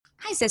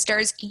Hi,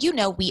 sisters. You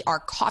know we are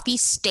coffee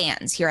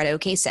stans here at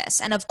OK Sis,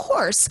 and of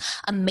course,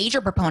 a major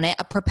proponent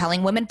of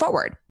propelling women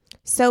forward.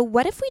 So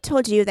what if we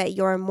told you that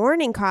your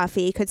morning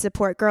coffee could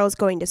support girls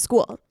going to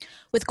school?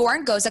 With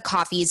Goran Goza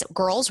Coffee's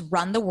Girls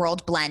Run the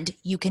World blend,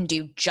 you can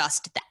do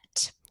just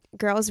that.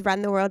 Girls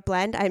Run the World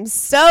blend. I'm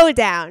so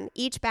down.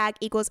 Each bag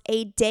equals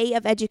a day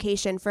of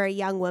education for a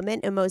young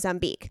woman in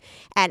Mozambique.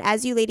 And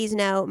as you ladies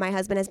know, my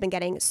husband has been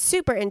getting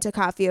super into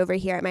coffee over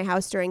here at my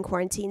house during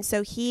quarantine.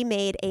 So he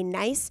made a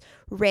nice,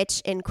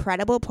 rich,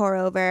 incredible pour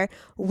over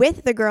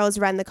with the Girls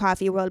Run the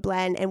Coffee World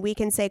blend. And we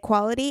can say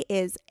quality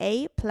is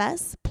A++.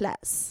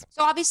 So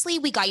obviously,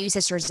 we got you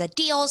sisters a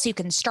deal so you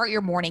can start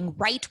your morning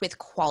right with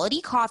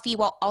quality coffee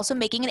while also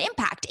making an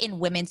impact in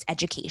women's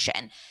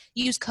education.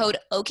 Use code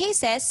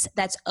OKSIS,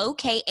 that's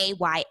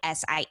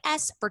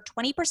OKAYSIS, for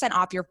 20%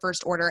 off your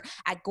first order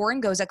at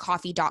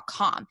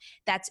gorangozacoffee.com.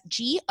 That's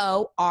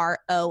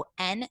GORONGOSA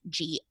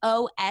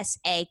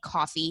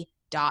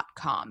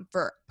coffee.com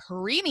for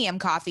premium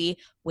coffee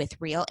with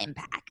real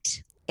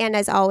impact. And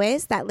as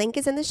always, that link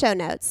is in the show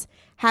notes.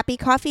 Happy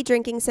coffee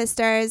drinking,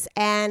 sisters,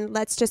 and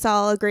let's just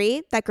all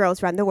agree that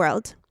girls run the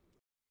world.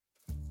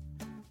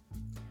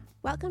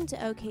 Welcome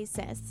to OK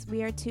Sis.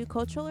 We are two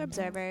cultural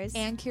observers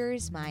and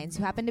curious minds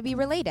who happen to be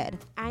related.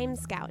 I'm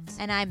Scout.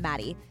 And I'm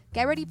Maddie.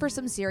 Get ready for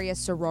some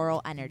serious sororal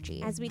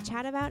energy as we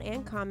chat about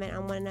and comment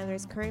on one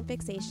another's current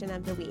fixation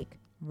of the week.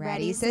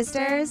 Ready,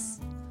 sisters?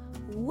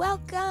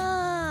 Welcome!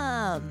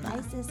 Hi,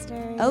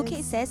 sisters.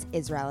 OK Sis,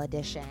 Israel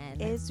edition.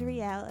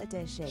 Israel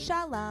edition.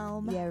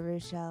 Shalom.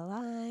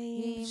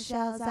 Yerushalayim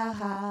Shel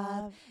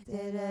Zahav.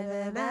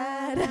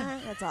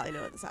 That's all I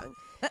know of the song.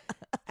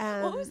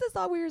 What was the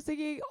song we were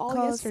singing all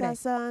yesterday?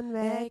 So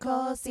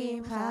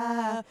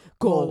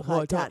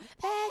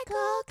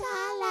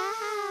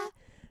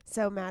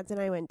Mads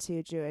and I went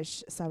to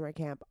Jewish summer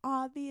camp.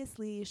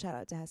 Obviously, shout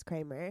out to Hess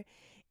Kramer.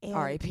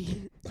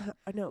 R.I.P.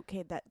 No,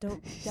 okay,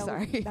 don't.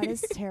 Sorry. That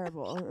is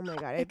terrible. Oh my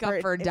god, it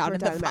got burned down in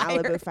the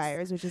Malibu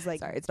fires, which is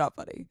like, sorry, it's not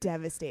funny,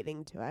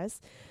 devastating to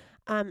us.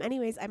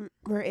 Anyways,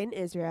 we're in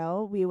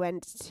Israel. We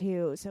went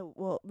to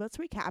let's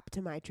recap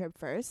to my trip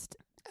first.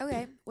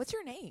 Okay, what's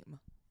your name?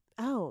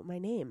 Oh, my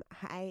name.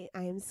 Hi,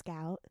 I am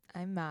Scout.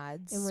 I'm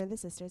Mads. And we're the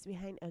sisters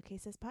behind OK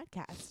Sis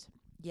podcast.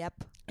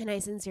 Yep. And I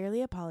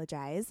sincerely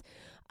apologize.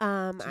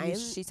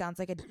 She sounds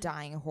like a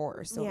dying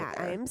horse. Yeah,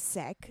 I'm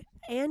sick.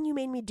 And you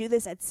made me do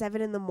this at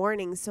 7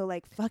 a.m. So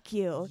like, fuck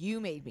you. You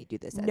made me do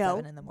this at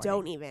 7 a.m. No,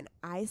 don't even.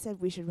 I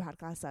said we should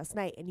podcast last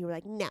night, and you were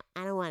like, no,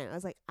 I don't want it. I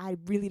was like, I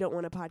really don't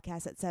want to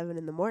podcast at 7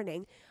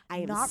 a.m. I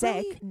am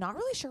sick. Not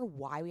really sure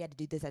why we had to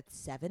do this at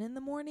 7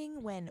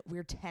 a.m. when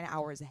we're 10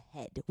 hours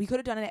ahead. We could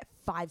have done it at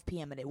 5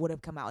 p.m. and it would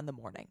have come out in the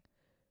morning.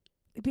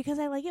 Because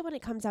I like it when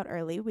it comes out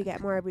early. We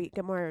get more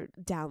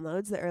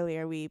downloads the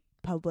earlier we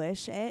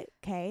publish it.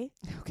 Okay.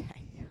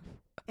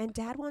 And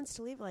Dad wants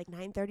to leave at like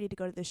 9:30 to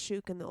go to the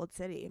Shuk in the Old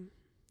City.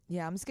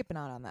 Yeah, I'm skipping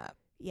out on that.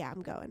 Yeah,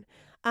 I'm going.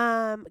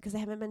 Because I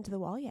haven't been to the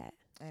wall yet.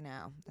 I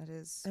know. That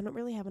is. I don't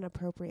really have an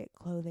appropriate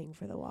clothing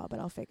for the wall, but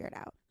I'll figure it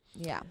out.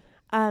 Yeah.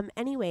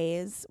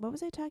 Anyways, what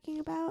was I talking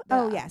about?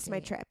 My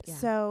trip. Yeah.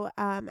 So,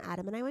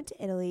 Adam and I went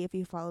to Italy. If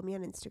you follow me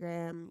on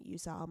Instagram, you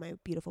saw all my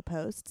beautiful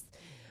posts.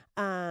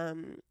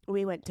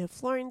 We went to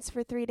Florence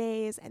for 3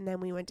 days, and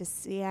then we went to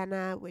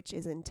Siena, which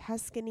is in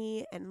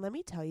Tuscany. And let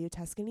me tell you,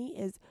 Tuscany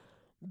is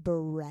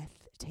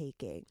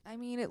breathtaking. I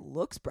mean, it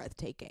looks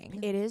breathtaking.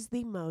 It is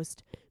the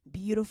most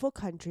beautiful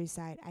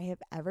countryside I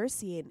have ever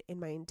seen in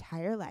my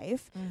entire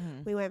life.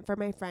 Mm-hmm. We went for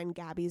my friend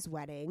Gabby's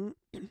wedding,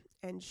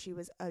 and she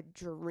was a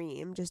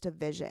dream, just a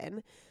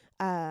vision.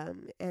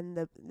 And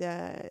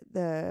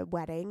the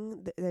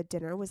wedding, the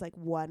dinner was like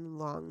one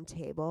long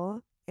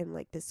table in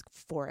like this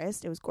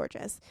forest. It was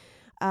gorgeous.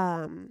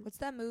 What's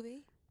that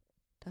movie?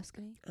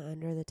 Tuscany?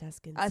 Under the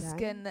Tuscan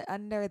sun.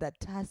 Under the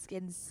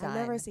Tuscan sun. I've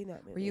never seen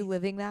that movie. Were you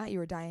living that? You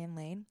were Diane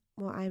Lane?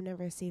 Well, I've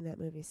never seen that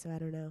movie, so I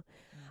don't know.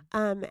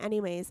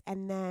 Anyways,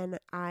 and then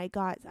I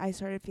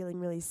started feeling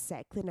really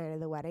sick the night of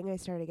the wedding. I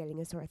started getting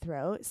a sore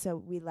throat. So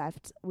we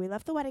left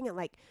the wedding at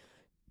like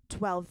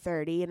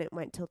 12:30 and it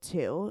went till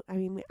 2. I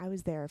mean, I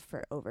was there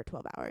for over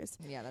 12 hours.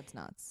 Yeah, that's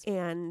nuts.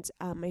 And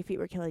my feet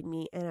were killing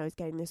me and I was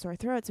getting the sore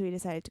throat. So we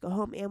decided to go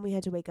home, and we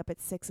had to wake up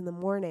at 6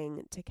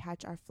 a.m. to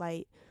catch our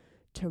flight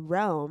to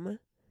Rome.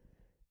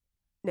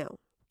 No,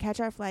 catch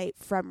our flight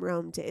from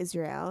Rome to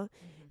Israel.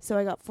 Mm-hmm. So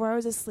I got 4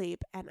 hours of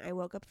sleep and I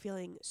woke up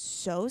feeling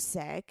so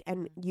sick.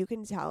 And you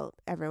can tell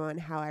everyone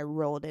how I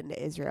rolled into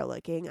Israel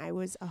looking. I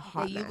was a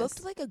hot mess. You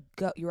looked like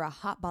you were a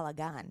hot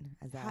balagan.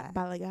 As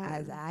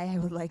I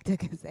would like to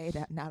say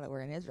that now that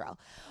we're in Israel.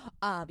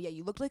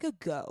 You looked like a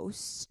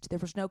ghost. There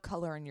was no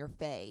color in your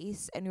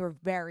face and you were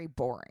very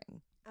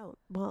boring. Oh,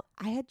 well,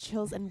 I had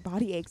chills and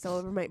body aches all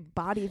over my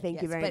body.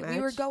 Thank you very much. But we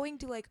were going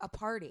to like a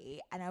party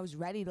and I was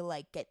ready to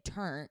like get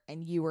turned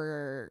and you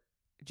were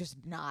just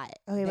not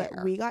there.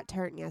 But we got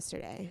turned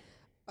yesterday.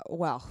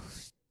 Well,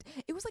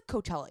 it was like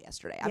Coachella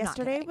yesterday.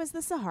 Yesterday was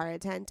the Sahara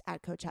tent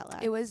at Coachella.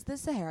 It was the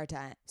Sahara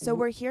tent. So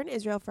we're here in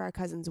Israel for our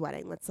cousin's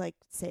wedding. Let's like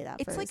say that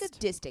it's first. It's like a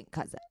distant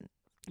cousin.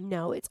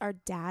 No, it's our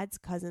dad's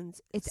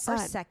cousin's It's son.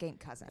 our second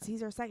cousin.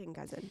 He's our second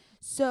cousin.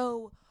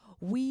 So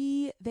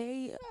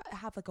they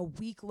have like a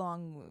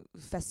week-long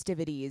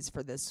festivities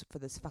for this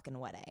fucking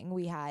wedding.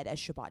 We had a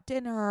Shabbat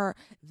dinner.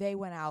 They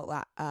went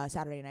out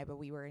Saturday night, but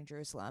we were in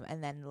Jerusalem.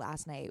 And then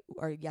last night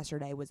or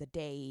yesterday was a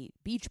day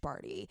beach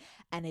party,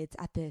 and it's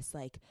at this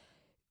like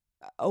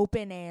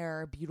open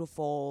air,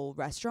 beautiful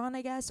restaurant,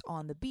 I guess,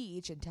 on the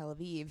beach in Tel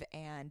Aviv.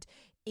 And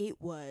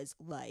it was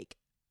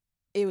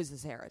the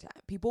Sahara time.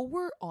 People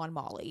were on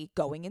Molly,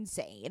 going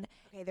insane.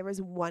 Okay, there was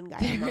one guy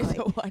There on was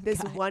Molly.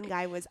 This guy. one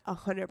guy was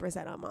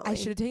 100% on Molly. I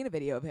should have taken a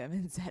video of him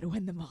and said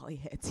when the Molly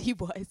hits, he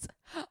was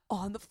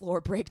on the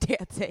floor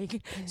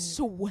breakdancing,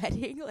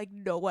 sweating like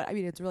no one. I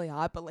mean, it's really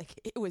hot, but like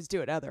it was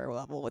to another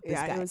level with this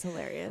guy. It was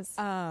hilarious.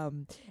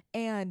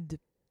 And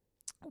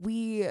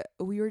we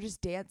were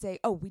just dancing.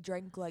 Oh, we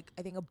drank like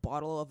I think a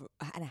bottle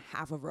and a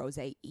half of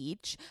rosé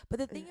each. But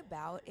the thing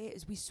about it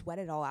is we sweat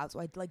it all out, so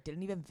I like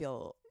didn't even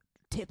feel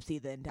tipsy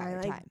the entire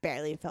I time.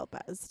 barely felt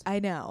buzzed. I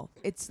know.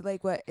 It's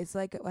like what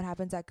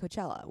happens at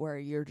Coachella, where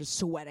you're just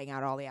sweating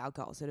out all the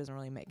alcohol, so it doesn't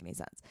really make any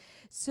sense.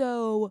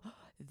 So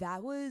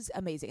that was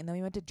amazing. And then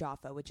we went to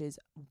Jaffa, which is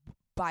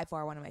by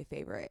far one of my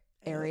favorite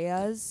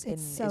areas in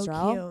so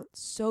Israel. cute.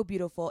 So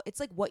beautiful. It's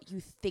like what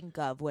you think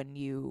of when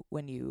you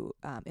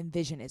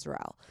envision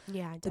Israel.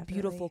 Yeah, The definitely.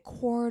 beautiful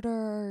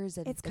corridors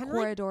and It's the kinda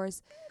like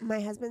corridors My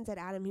husband said,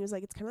 Adam, he was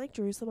like, it's kind of like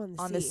Jerusalem on the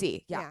sea. on the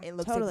sea. Yeah, it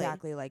looks totally.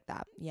 exactly like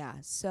that. Yeah,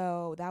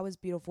 so that was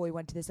beautiful. We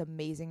went to this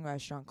amazing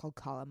restaurant called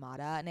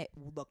Kalamata, and it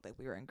looked like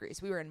we were in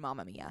Greece. We were in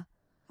Mamma Mia.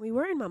 We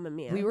were in Mamma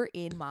Mia. We were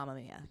in Mamma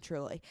Mia,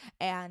 truly.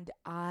 And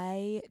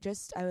I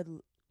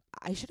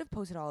should have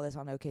posted all this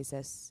on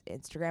OKSIS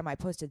Instagram. I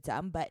posted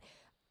some, but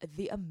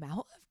the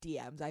amount of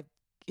DMs I've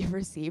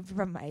received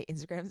from my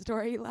Instagram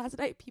story last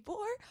night, people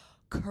are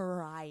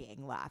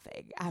crying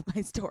laughing at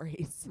my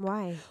stories.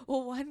 Why?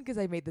 Well, one, because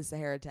I made the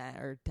Sahara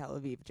or Tel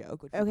Aviv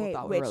joke, which Okay, people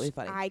thought which were really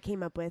funny. I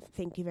came up with.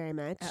 Thank you very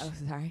much. Oh,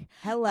 sorry.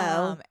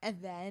 Hello.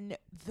 And then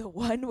the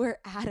one where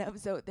Adam,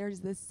 so there was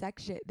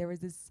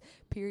this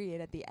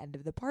period at the end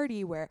of the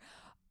party where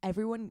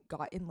everyone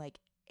got in like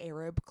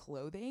Arab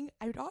clothing.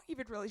 I'm not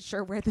even really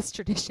sure where this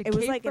tradition It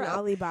was came like from. an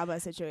Alibaba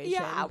situation.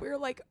 Yeah, we were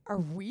like, are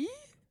we?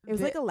 It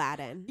was like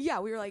Aladdin. Yeah,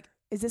 we were like,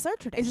 Is this our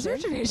tradition? is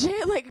this our tradition?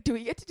 Like, do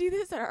we get to do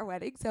this at our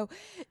wedding? So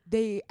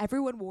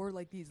everyone wore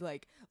like these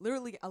like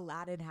literally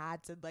Aladdin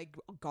hats and like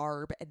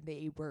garb, and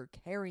they were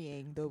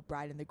carrying the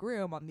bride and the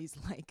groom on these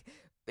like,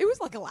 it was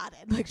like Aladdin.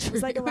 Like, It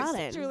was like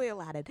Aladdin. truly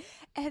Aladdin.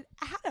 And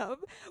Adam,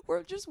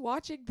 we're just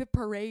watching the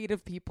parade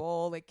of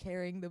people like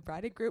carrying the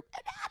bride and groom,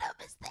 and Adam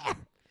is there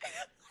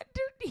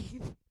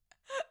underneath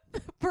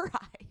the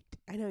bride.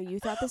 I know, you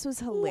thought this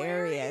was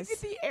Wearing hilarious.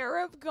 the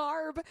Arab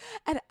garb,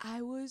 and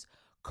I was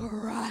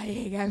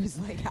crying. I was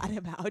like,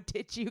 Adam, how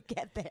did you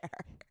get there?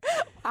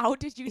 How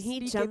did you He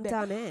sneak in jumped there?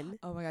 on in.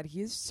 Oh my god,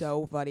 he is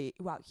so funny.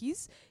 Wow,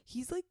 he's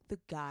like the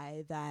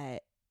guy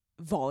that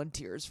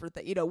volunteers for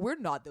we're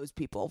not those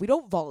people. We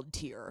don't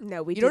volunteer.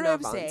 No, we You do know what not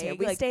I'm volunteer. saying?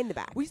 We Like, stay in the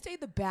back. We stay in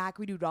the back.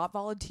 We do not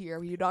volunteer.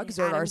 We do not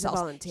exert Adam's a ourselves.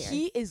 volunteer.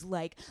 He is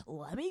like,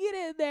 let me get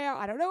in there.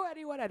 I don't know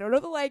anyone. I don't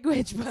know the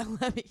language, but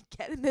let me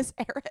get in this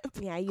Arab.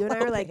 Yeah, you and I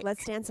were like, clothing.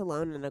 let's dance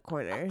alone in a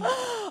corner.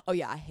 Oh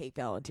yeah, I hate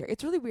volunteer.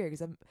 It's really weird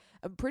because I'm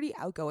pretty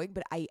outgoing,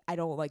 but I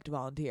don't like to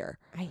volunteer.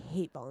 I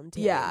hate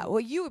volunteering. Yeah, well,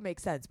 you would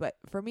make sense, but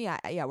for me,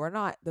 we're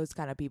not those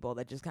kind of people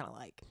that just kind of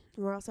like.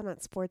 We're also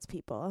not sports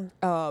people.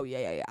 Oh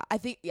yeah. I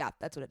think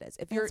that's what it is.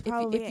 If That's you're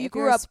probably if it. you If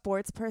grew you're up, a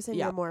sports person,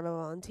 Yeah. you're more of a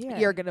volunteer.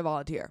 you're gonna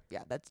volunteer.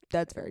 Yeah,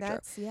 that's very true.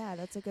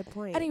 That's a good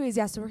point. Anyways,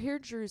 yeah, so we're here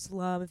in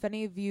Jerusalem. If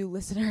any of you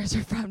listeners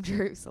are from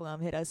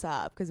Jerusalem, hit us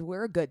up because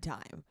we're a good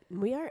time.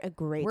 we are a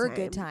great We're a time.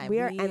 good time. We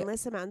are We-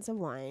 endless amounts of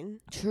wine.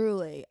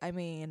 Truly, I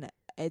mean,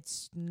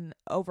 it's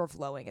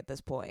overflowing at this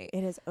point.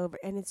 It is over,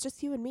 and it's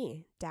just you and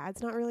me.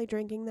 Dad's not really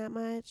drinking that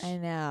much. I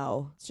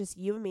know. It's just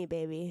you and me,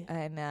 baby.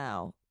 I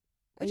know.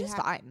 Are Which you is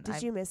hap- fine.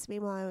 Did you miss me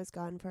while I was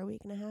gone for a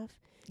week and a half?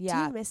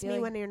 Yeah. Do you miss me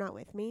feeling- when you're not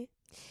with me?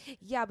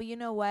 Yeah, but you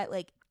know what?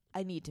 Like,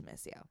 I need to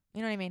miss you.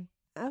 You know what I mean?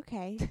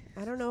 Okay.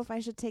 I don't know if I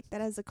should take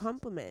that as a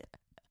compliment.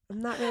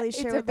 I'm not really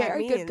sure It's a what that very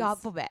means. good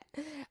compliment.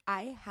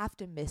 I have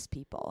to miss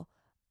people.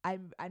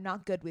 I'm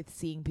not good with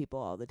seeing people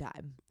all the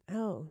time.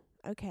 Oh,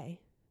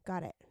 okay.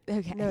 Got it.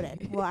 Okay.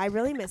 Noted. Well, I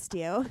really missed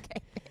you.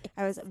 Okay.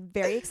 I was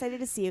very excited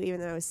to see you, even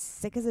though I was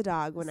sick as a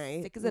dog when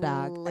I Sick as a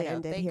dog. I know.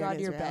 landed Thank here God in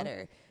you're Israel.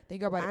 better.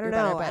 Thank God I you're don't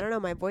better. know. but I don't know.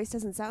 My voice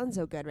doesn't sound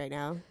so good right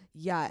now.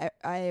 Yeah,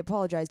 I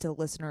apologize to the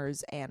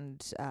listeners and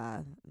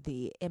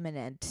the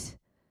imminent.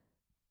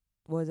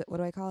 What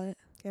do I call it?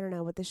 I don't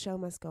know, but the show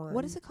must go on.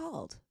 What is it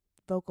called?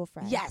 Vocal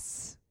fry.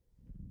 Yes.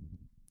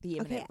 The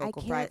imminent I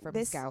vocal fry can't- from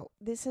this- Scout.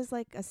 This is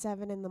like a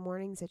 7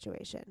 a.m.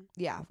 situation.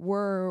 Yeah,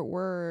 we're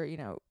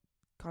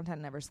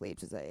Content never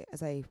sleeps,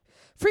 as I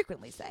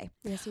frequently say.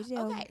 Yes, you do.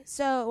 Okay,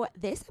 so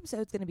this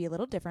episode's going to be a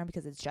little different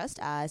because it's just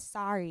us.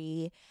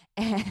 Sorry.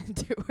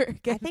 And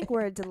I think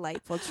we're a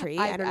delightful treat.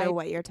 I don't know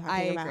what you're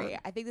talking about. I agree.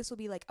 I think this will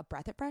be like a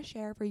breath of fresh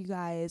air for you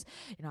guys.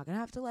 You're not going to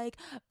have to like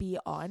be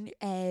on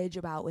edge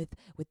about with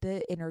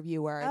the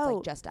interviewer. It's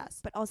like just us.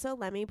 But also,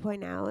 let me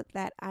point out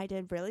that I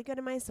did really good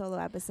in my solo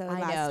episode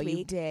last I know, week.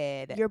 you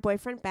did. Your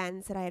boyfriend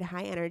Ben said I had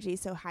high energy,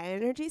 so high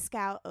energy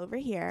scout over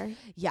here.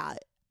 Yeah.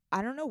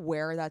 I don't know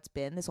where that's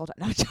been this whole time.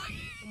 No,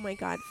 oh my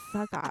God,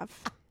 fuck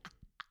off.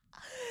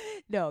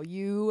 No,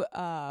 you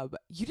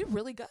did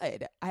really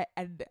good. I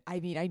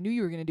mean, I knew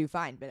you were going to do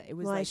fine, but it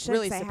was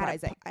really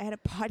surprising. I had a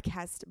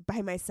podcast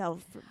by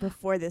myself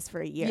before this for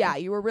a year. Yeah,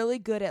 you were really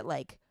good at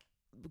like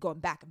going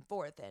back and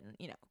forth, and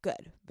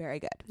good, very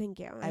good. Thank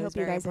you. I hope was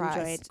you very guys impressed.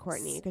 enjoyed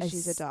Courtney because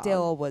she's a doll.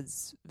 Still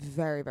was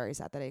very, very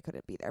sad that I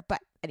couldn't be there, but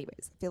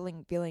anyways,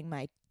 feeling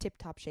my tip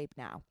top shape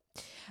now.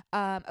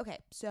 Okay,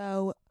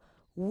 so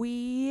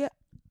we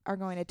are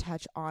going to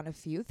touch on a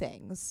few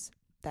things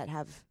that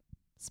have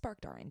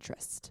sparked our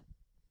interest.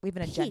 We have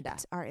an agenda.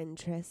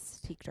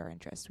 Piqued our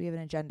interest. We have an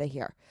agenda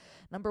here.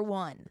 Number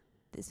 1,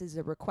 this is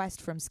a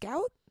request from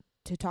Scout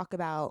to talk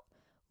about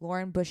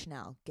Lauren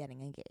Bushnell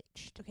getting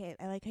engaged. Okay,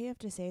 I like how you have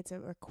to say it's a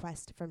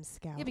request from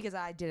Scout. Yeah, because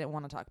I didn't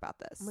want to talk about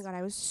this. Oh my God,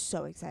 I was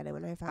so excited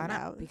when I found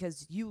out.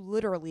 Because you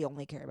literally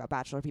only care about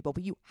Bachelor people,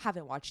 but you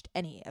haven't watched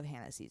any of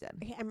Hannah's season.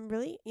 Okay, I'm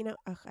really,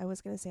 I was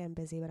going to say I'm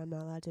busy, but I'm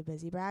not allowed to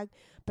busy brag.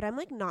 But I'm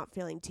like not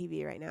feeling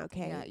TV right now,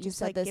 okay? Yeah, just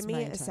said like this give me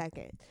many a times.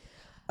 second.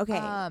 Okay,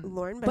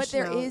 Lauren Bushnell. But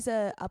there is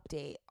a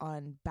update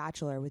on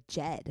Bachelor with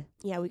Jed.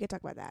 Yeah, we could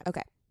talk about that.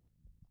 Okay.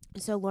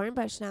 So Lauren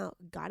Bushnell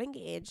got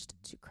engaged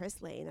to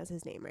Chris Lane. That's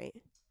his name, right?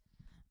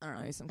 I don't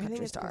know. He's some I think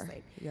country it's Chris star.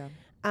 Lane.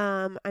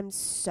 Yeah. I'm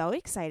so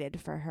excited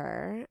for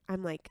her.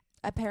 I'm like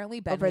Apparently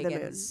Ben over the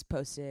Higgins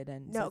posted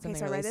and no. said Okay,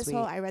 something so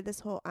really I read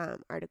this whole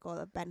article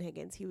of Ben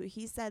Higgins.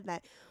 He said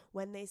that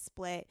when they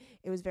split,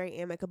 it was very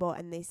amicable,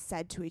 and they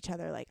said to each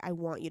other like, "I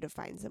want you to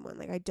find someone.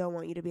 Like, I don't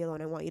want you to be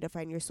alone. I want you to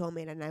find your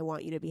soulmate, and I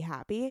want you to be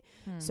happy."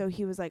 So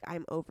he was like,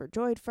 "I'm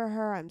overjoyed for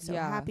her. I'm so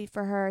happy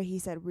for her." He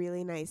said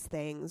really nice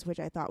things,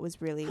 which I thought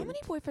was really. How many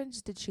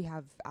boyfriends did she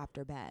have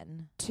after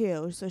Ben?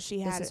 2. So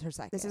she had. This is her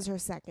second. This is her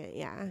second.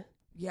 Yeah.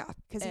 Yeah,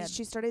 because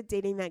she started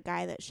dating that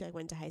guy that she like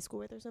went to high school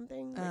with or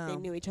something. Like they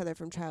knew each other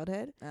from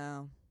childhood.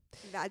 Oh,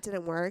 that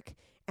didn't work.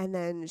 And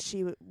then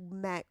she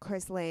met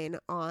Chris Lane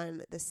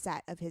on the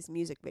set of his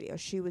music video.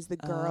 She was the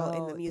girl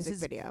in the music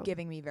video.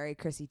 Giving me very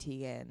Chrissy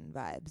Teigen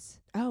vibes.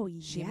 Oh,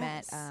 she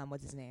met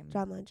what's his name?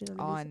 John Legend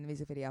on the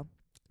music video.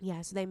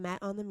 Yeah, so they met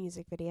on the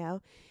music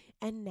video,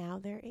 and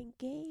now they're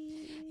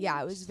engaged. Yeah,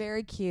 it was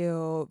very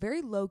cute,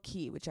 very low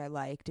key, which I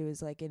liked. It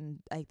was like in,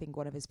 I think,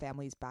 one of his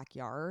family's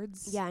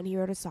backyards. Yeah, and he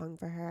wrote a song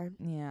for her.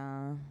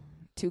 Yeah,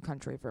 too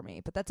country for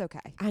me, but that's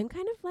okay. I'm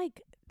kind of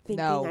like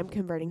thinking I'm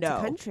converting to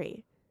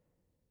country.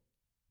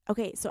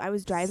 Okay, so I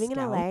was driving in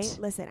LA.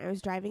 Listen, I was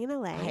driving in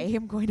LA. I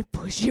am going to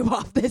push you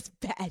off this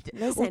bed.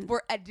 Listen, we're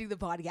editing the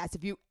podcast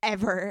if you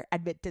ever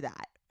admit to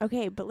that.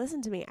 Okay, but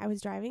listen to me. I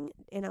was driving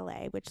in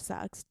LA, which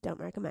sucks. Don't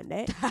recommend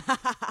it.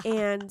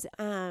 And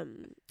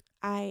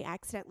I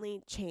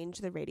accidentally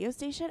changed the radio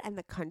station, and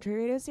the country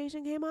radio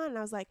station came on, and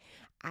I was like,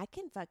 I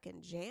can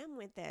fucking jam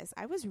with this.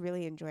 I was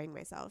really enjoying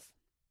myself.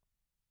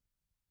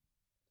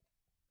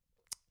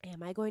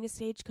 Am I going to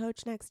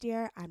Stagecoach next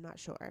year? I'm not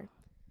sure.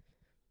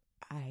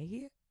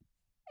 I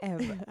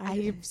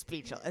am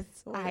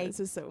speechless. This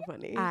is so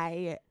funny.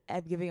 I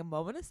am giving a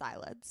moment of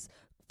silence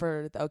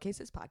for the OK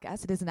Sis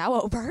podcast. It is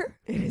now over.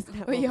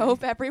 We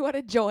hope everyone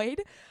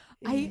enjoyed.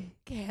 I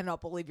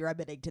cannot believe you're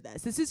admitting to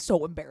this. This is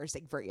so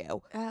embarrassing for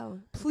you. Oh,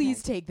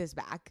 please take this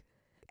back.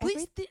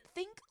 Please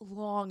think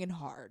long and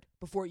hard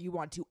before you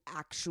want to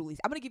actually.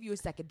 I'm going to give you a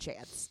second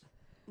chance.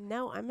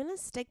 No, I'm going to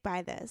stick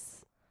by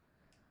this.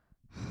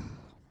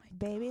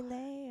 Baby,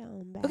 lay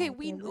on back. Okay,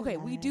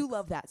 we do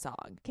love that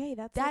song. Okay,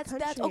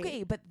 that's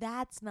okay, but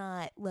that's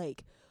not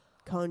like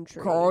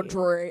country.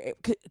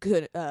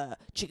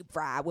 Chicken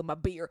fried with my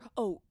beer.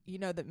 Oh,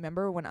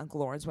 remember when Uncle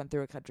Lawrence went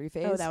through a country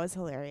phase? Oh, that was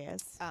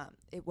hilarious.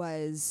 It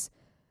was.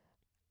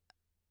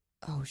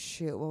 Oh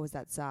shoot, what was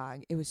that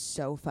song? It was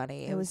so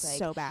funny. It was like,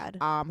 so bad.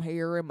 I'm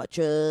here in my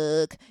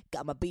truck,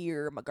 got my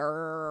beer, my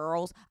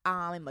girls,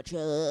 I'm in my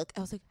truck. I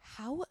was like,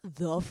 how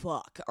the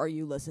fuck are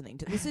you listening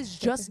to this? Is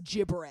just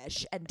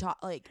gibberish and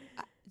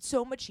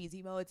so much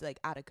cheesy mode. It's like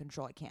out of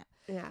control. I can't.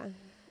 Yeah.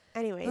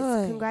 Anyways,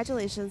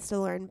 congratulations to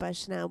Lauren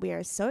Bushnell. We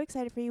are so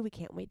excited for you. We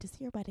can't wait to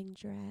see your wedding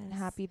dress. I'm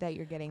happy that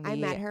you're getting the I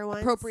met her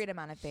once. appropriate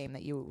amount of fame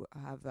that you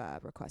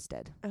have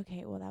requested.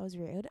 Okay, well, that was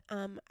rude.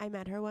 I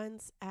met her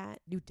once at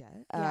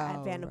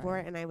at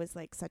Vanderbilt, and I was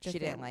like such a She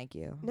fan. didn't like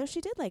you. No,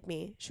 she did like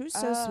me. She was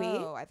so sweet.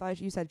 Oh, I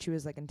thought you said she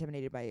was like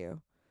intimidated by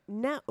you.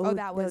 No,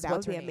 that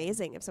would be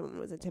amazing if someone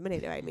was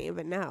intimidated by me,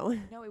 but no.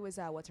 No, it was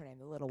what's her name,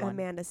 the little one,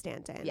 Amanda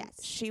Stanton.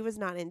 Yes, she was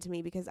not into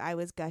me because I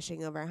was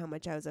gushing over how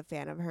much I was a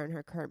fan of her and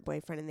her current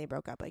boyfriend, and they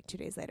broke up like 2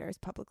 days later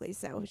publicly.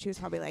 So she was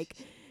probably like,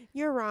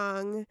 "You're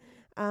wrong.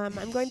 I'm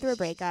going through a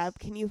breakup.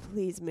 Can you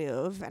please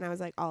move?" And I was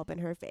like all up in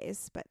her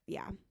face. But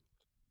yeah.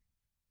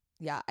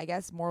 Yeah, I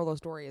guess moral of the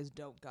story is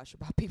don't gush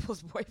about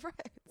people's boyfriends.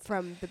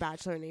 From the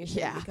Bachelor Nation,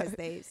 Yeah. because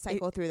they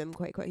cycle through them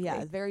quite quickly.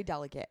 Yeah, very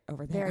delicate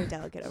over there. Very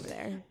delicate over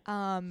there.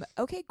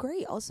 Okay,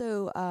 great.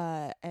 Also,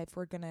 if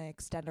we're gonna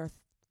extend our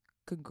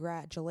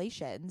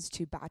congratulations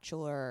to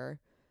Bachelor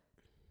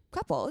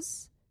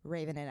couples,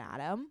 Raven and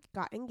Adam,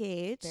 Got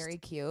engaged. very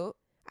cute.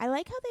 I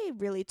like how they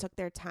really took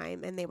their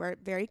time, and they were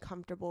very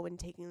comfortable when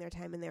taking their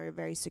time, and they were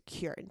very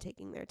secure in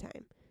taking their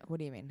time. What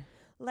do you mean?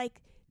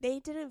 Like, they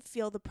didn't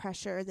feel the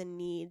pressure, the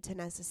need to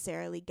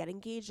necessarily get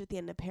engaged at the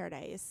end of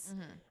Paradise.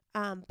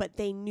 But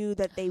they knew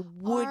that they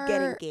would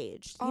get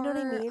engaged. You know what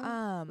I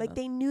mean? Like,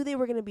 they knew they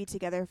were going to be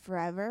together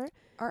forever.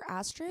 Are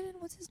Astrid and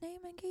what's his name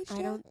engaged? I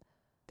yet? don't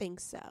think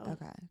so.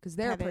 Okay, because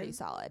they're Kevin. pretty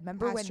solid.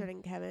 Remember Astrid when?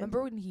 and Kevin.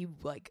 Remember when he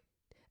like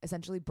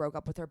essentially broke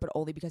up with her, but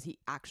only because he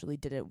actually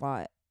didn't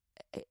want.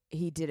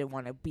 He didn't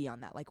want to be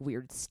on that like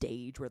weird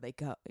stage where they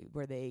go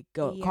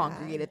Yeah.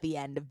 congregate at the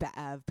end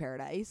of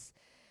Paradise,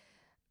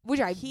 which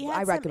I he had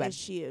some recommend.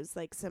 issues,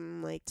 like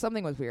some like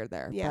Something was weird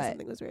there. yeah, but,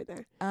 something was weird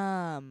there.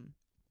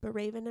 But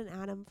Raven and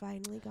Adam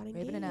finally got engaged.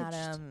 Raven and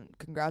Adam,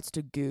 congrats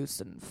to Goose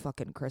and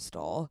fucking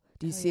Crystal.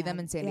 Do you Oh, see yeah. them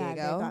in San Yeah,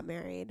 Diego? they got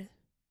married.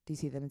 Do you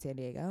see them in San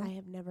Diego? I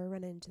have never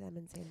run into them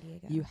in San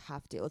Diego. You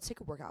have to. Let's take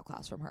a workout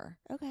class from her.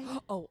 Okay.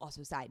 Oh,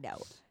 also side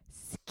note,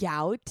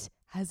 Scout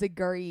has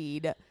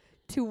agreed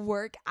to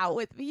work out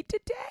with me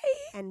today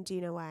And do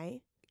you know why?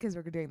 because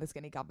we're doing the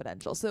Skinny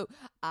Confidential. So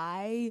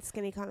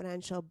Skinny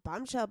Confidential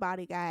Bombshell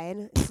Body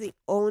Guide. It's the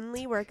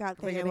only workout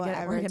thing I will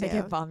ever we're do. gonna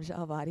get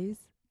bombshell bodies,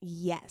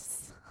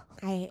 Yes.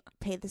 I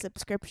paid the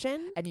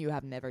subscription. and you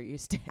have never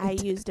used it. I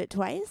used it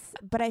twice,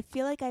 but I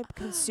feel like I've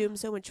consumed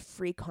so much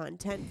free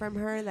content from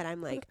her that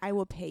I'm like, I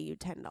will pay you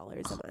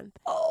 $10 a month.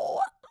 Oh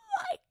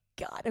my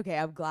god. Okay,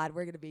 I'm glad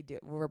we're gonna be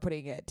we're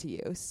putting it to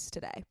use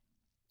today.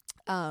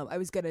 I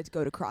was gonna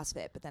go to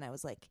CrossFit, but then I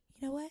was like,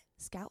 you know what?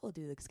 Scout will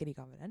do the Skinny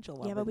Confidential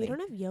one. Yeah, but with we me.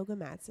 don't have yoga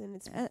mats, and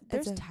It's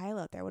there's a- tile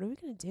out there. What are we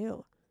gonna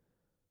do?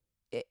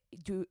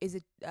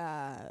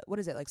 What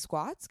is it, like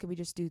squats? Can we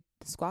just do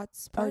the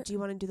squats Or part? do you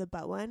want to do the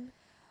butt one?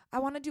 I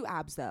want to do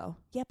abs though.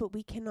 Yeah, but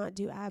we cannot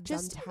do abs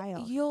Just on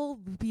tile. you'll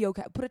be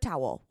okay. Put a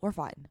towel. We're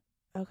fine.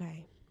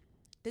 Okay.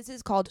 This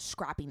is called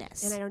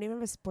scrappiness. And I don't even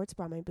have a sports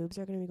bra. My boobs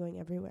are gonna be going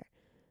everywhere.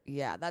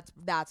 Yeah,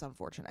 that's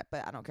unfortunate,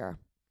 but I don't care.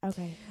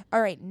 Okay.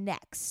 All right,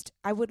 next,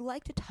 I would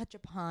like to touch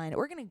upon.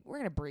 We're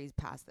gonna breeze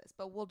past this,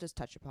 but we'll just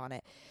touch upon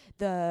it.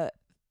 The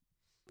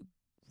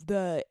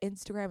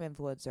Instagram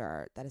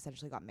influencer that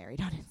essentially got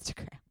married on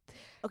Instagram.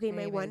 Okay, Her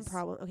my name one is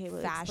problem. Okay, well,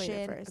 explain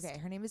it Fashion. first. Okay,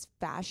 her name is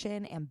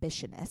Fashion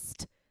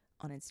Ambitionist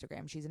on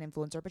Instagram. She's an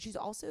influencer, but she's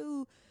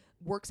also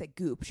works at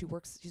Goop.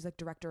 She's like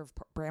director of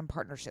brand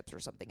partnerships or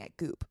something at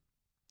Goop,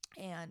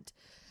 and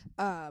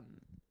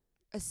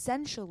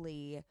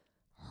essentially,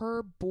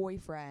 her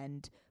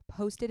boyfriend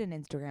posted an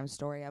Instagram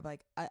story of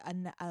like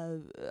a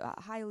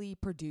highly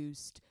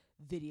produced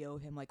video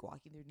of him like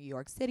walking through New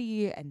York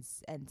City and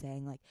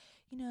saying like,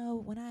 you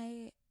know,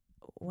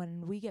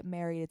 when we get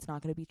married, it's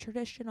not going to be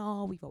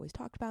traditional. We've always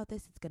talked about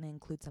this. It's going to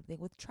include something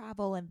with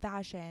travel and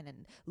fashion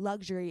and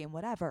luxury and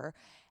whatever.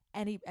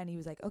 And he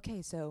was like,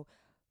 okay, so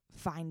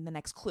find the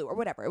next clue or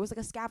whatever. It was like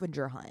a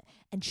scavenger hunt,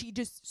 and she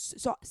just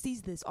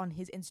sees this on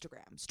his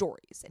Instagram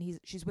stories, and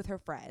she's with her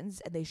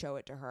friends, and they show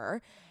it to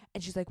her,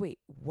 and she's like, wait,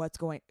 what's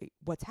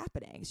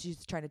happening?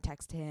 She's trying to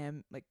text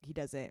him, like he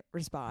doesn't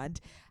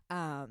respond,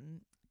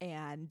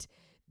 and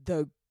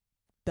the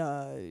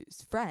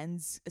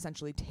friends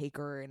essentially take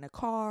her in a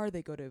car.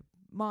 They go to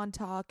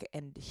Montauk,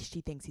 and she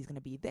thinks he's gonna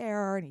be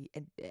there, and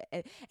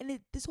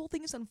this whole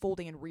thing is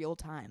unfolding in real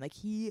time. Like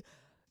he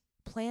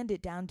planned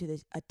it down to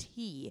a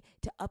T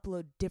to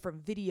upload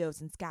different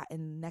videos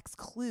and next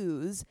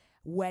clues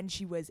when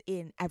she was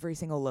in every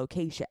single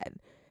location.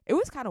 It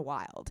was kind of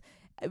wild,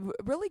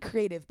 really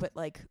creative, but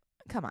like,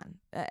 come on,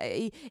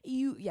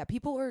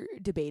 people are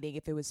debating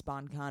if it was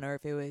SpawnCon or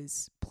if it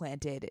was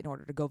planted in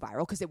order to go viral,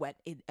 because it went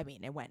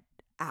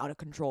out of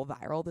control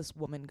viral. This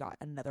woman got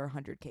another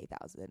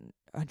 100,000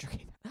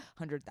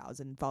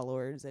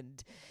 followers,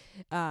 and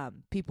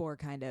people are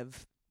kind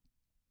of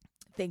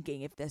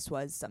thinking if this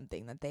was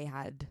something that they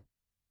had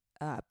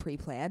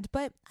pre-planned,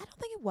 but I don't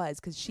think it was,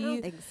 because I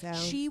don't think so.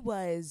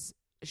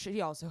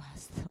 she also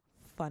has the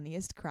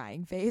funniest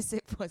crying face. I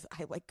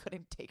like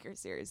couldn't take her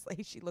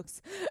seriously. She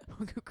looks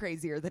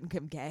crazier than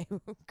Kim K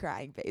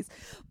crying face,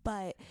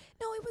 but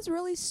no, it was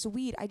really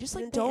sweet. I just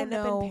Didn't don't they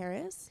end know. up in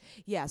Paris?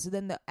 Yeah, so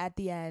then at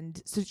the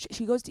end, so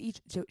she goes to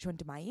she went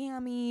to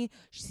Miami.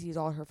 She sees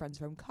all her friends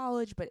from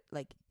college, but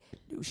like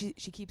she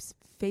keeps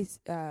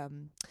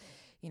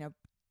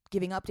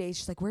giving updates.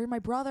 She's like, where are my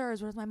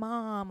brothers? Where's my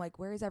mom? Like,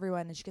 where is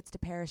everyone? And she gets to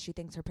Paris. She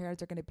thinks her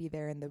parents are going to be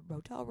there in the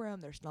hotel room.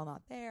 They're still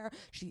not there.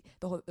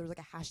 There was like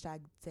a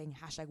hashtag saying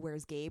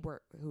 #where's Gabe,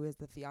 who is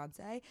the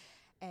fiance.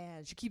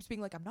 And she keeps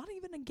being like, I'm not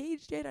even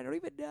engaged yet. I don't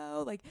even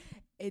know. Like,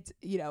 it's,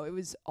 it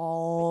was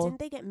all. Didn't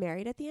they get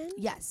married at the end?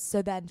 Yes.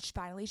 So then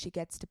finally she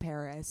gets to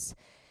Paris.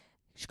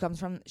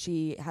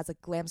 She has a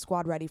glam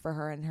squad ready for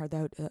her in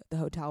the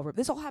hotel room.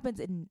 This all happens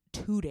in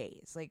 2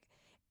 days. Like,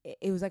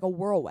 it was like a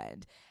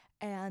whirlwind.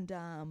 And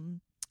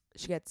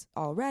she gets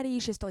all ready.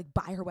 She has to like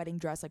buy her wedding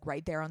dress like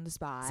right there on the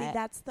spot. See,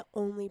 that's the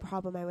only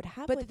problem I would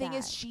have But with the thing that.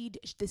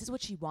 is, this is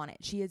what she wanted.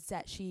 She had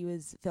said she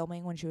was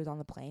filming when she was on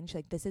the plane. She's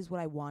like, this is what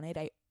I wanted.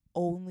 I've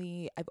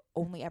only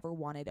ever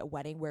wanted a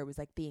wedding where it was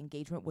like the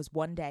engagement was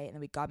one day and then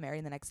we got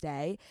married the next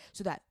day,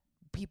 so that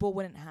people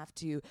wouldn't have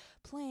to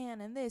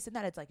plan and this and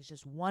that. It's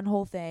just one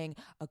whole thing,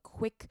 a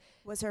quick.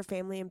 Was her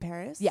family in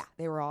Paris? Yeah,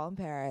 they were all in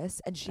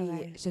Paris, and she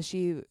Okay. so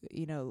she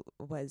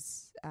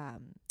was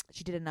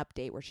she did an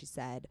update where she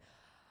said,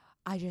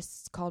 I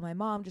just called my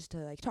mom just to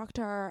like talk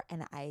to her,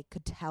 and I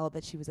could tell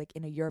that she was like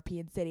in a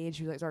European city, and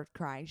she was like started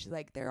crying. She's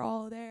like, they're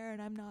all there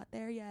and I'm not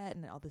there yet,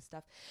 and all this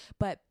stuff.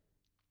 But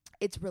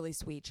it's really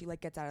sweet. She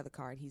like gets out of the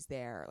car and he's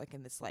there like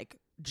in this like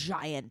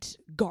giant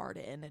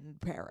garden in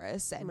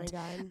Paris, Oh and my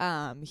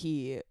God.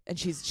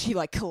 she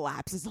like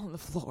collapses on the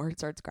floor and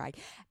starts crying,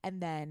 and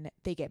then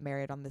they get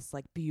married on this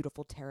like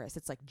beautiful terrace.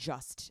 It's like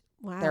just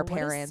Wow. their what a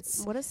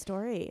parents. what a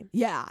story.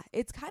 Yeah,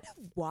 it's kind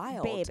of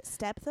wild. Babe,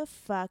 step the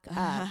fuck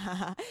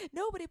up.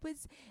 No, but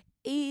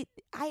I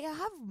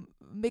have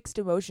mixed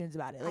emotions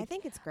about it. I Like,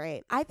 think it's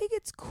great. I think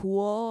it's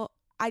cool.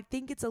 I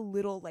think it's a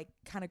little like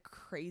kind of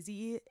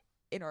crazy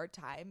in our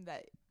time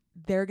that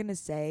they're gonna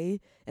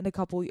say in a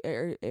couple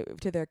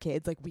to their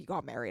kids like, we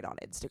got married on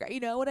Instagram. You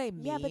know what I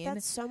mean? Yeah, but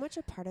that's so much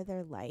a part of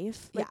their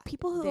life. Like Yeah,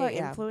 people who they- are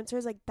yeah.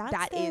 influencers, like that's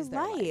That their is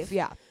their life.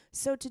 Yeah,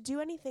 So to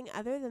do anything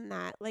other than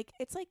that, like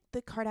it's like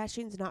the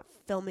Kardashians not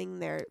filming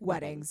their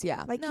weddings.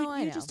 Yeah, Like no,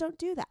 I you know. just don't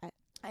do that.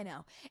 I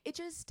know.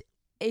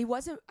 It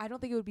wasn't. I don't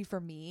think it would be for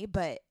me,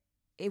 but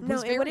it No,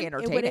 was it very wouldn't-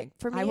 entertaining.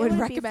 for me, I it would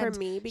wouldn't be recommend. for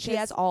me because She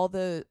has all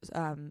the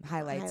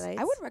highlights. I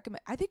Highlights. would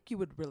recommend. I think you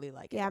would really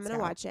like it. yeah, I'm gonna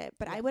Sarah. watch it,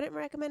 but Yeah. I wouldn't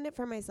recommend it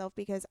for myself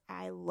because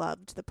I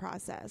loved the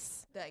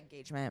process, the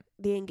engagement.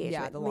 the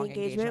engagement. the long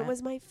engagement engagement.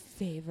 was my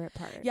favorite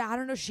part. Yeah, I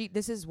don't know.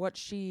 This is what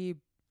she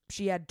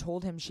had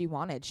told him she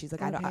wanted. She's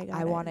like, Okay, I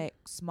got want it.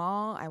 it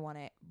small. I want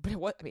it, but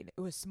it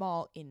was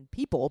small in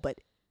people, but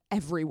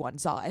everyone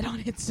saw it on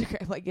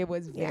Instagram. Like it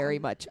was Yeah. very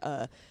much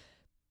a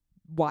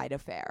wide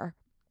affair.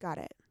 Got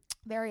it.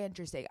 Very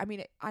interesting. I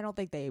mean, I don't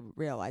think they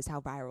realized how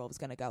viral it was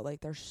going to go.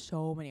 Like there's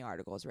so many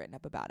articles written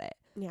up about it.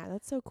 Yeah,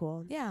 that's so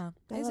cool. Yeah,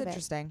 I it's love it.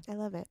 interesting. I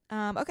love it.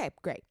 Okay,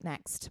 great.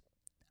 Next.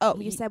 Oh,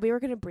 You said we were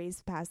gonna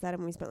breeze past that,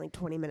 and we spent like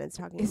 20 minutes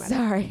talking about it.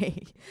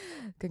 sorry.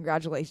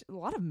 Congratulations. A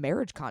lot of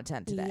marriage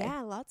content today.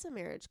 Yeah, lots of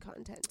marriage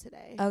content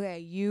today. Okay,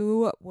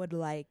 you would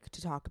like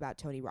to talk about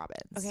Tony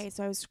Robbins. Okay,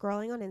 so I was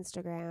scrolling on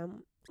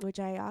Instagram, which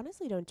I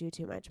honestly don't do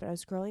too much, but I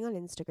was scrolling on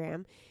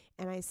Instagram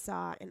and I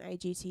saw an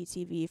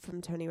IGTV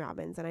from Tony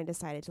Robbins and I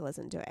decided to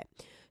listen to it.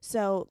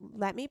 So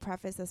let me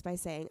preface this by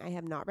saying I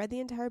have not read the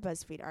entire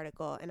BuzzFeed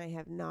article and I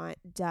have not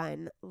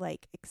done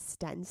like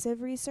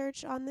extensive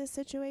research on this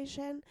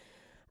situation.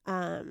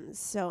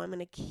 So I'm going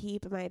to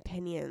keep my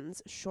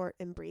opinions short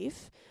and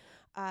brief.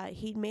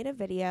 He made a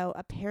video.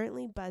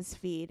 Apparently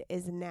BuzzFeed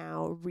is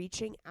now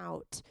reaching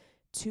out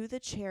to the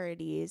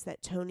charities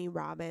that Tony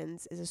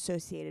Robbins is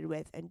associated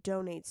with and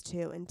donates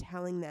to and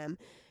telling them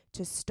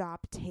to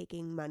stop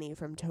taking money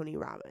from Tony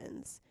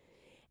Robbins.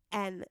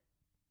 And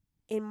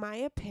in my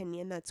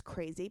opinion, that's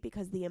crazy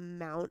because the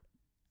amount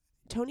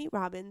Tony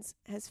Robbins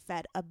has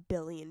fed 1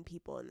 billion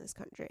people in this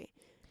country,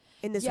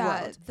 in this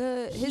world.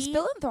 His He-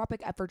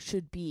 philanthropic efforts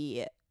should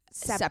be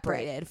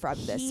separated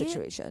from this He-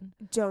 situation.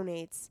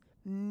 Donates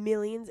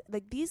millions,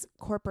 like these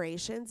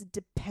corporations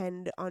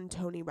depend on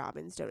Tony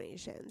Robbins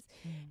donations.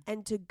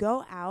 And to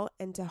go out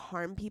and to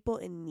harm people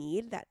in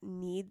need that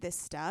need this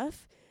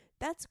stuff,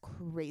 that's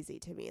crazy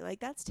to me.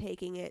 Like that's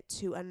taking it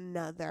to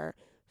another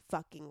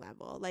fucking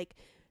level. Like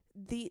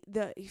the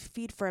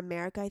Feed for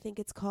America, I think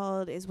it's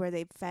called, is where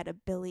they've fed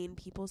 1 billion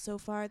people so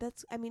far.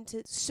 That's, I mean,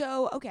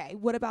 So, okay,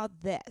 what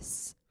about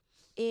this?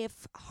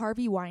 If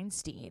Harvey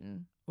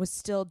Weinstein was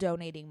still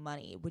donating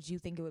money, would you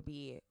think it would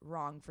be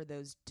wrong for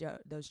those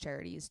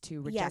charities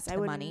to reject yes, the I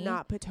would money?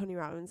 not put Tony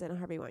Robbins and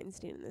Harvey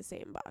Weinstein in the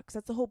same box.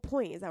 That's the whole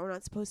point, is that we're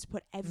not supposed to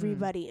put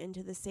everybody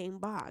into the same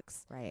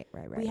box. Right.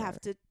 We have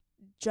to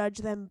judge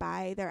them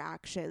by their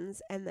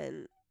actions and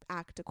then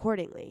act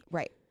accordingly.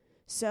 Right.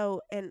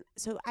 So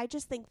I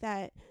just think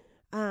that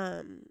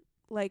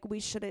like we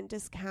shouldn't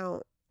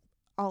discount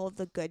all of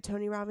the good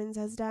Tony Robbins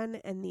has done,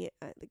 and the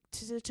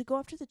to go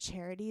after the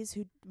charities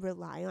who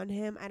rely on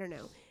him. I don't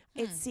know.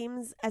 It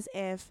seems as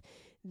if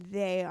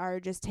they are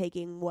just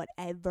taking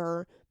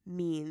whatever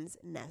means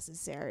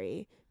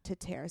necessary to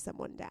tear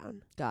someone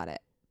down. Got it.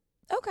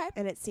 Okay.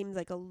 And it seems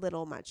like a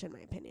little much in my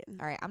opinion.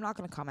 All right. I'm not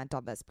going to comment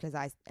on this because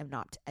I am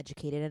not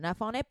educated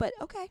enough on it, but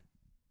okay.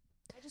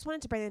 I just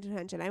wanted to bring that to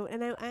attention.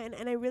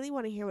 I really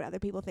want to hear what other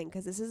people think,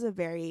 because this is a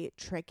very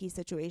tricky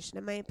situation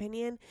in my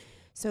opinion.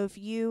 So if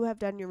you have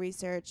done your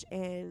research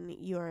and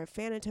you're a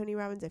fan of Tony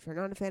Robbins, if you're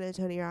not a fan of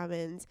Tony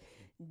Robbins,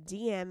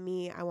 DM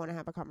me. I want to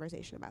have a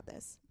conversation about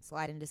this.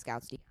 Slide into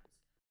Scouts DMs.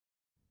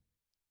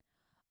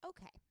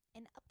 Okay.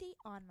 An update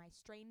on my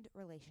strained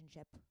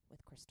relationship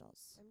with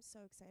crystals. I'm so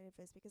excited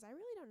for this because I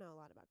really don't know a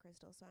lot about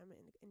crystals, so I'm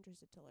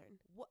interested to learn.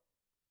 What?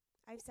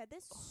 I've said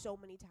this so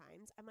many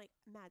times. I'm like,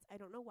 Mads, I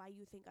don't know why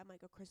you think I'm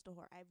like a crystal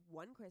whore. I have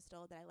one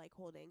crystal that I like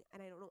holding,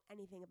 and I don't know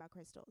anything about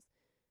crystals.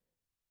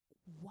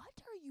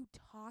 What are you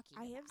talking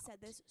about? I have said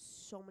this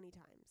so many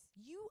times.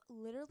 You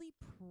literally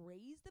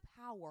praise the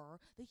power,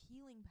 the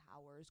healing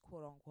powers,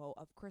 quote unquote,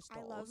 of crystals.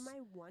 I love my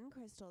one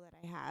crystal that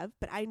I have,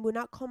 but I would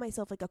not call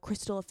myself like a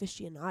crystal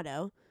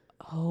aficionado.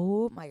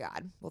 Oh my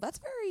God. Well, that's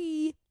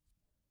very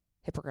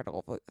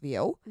hypocritical of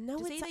you. No,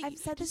 To say it's that I've you-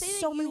 said to this say that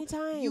so many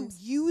times. You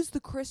use the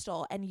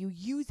crystal and you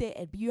use it,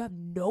 and you have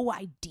no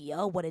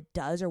idea what it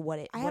does or what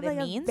it I what have it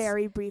like means. a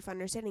very brief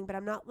understanding, but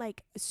I'm not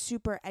like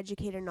super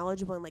educated,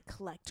 knowledgeable, and like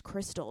collect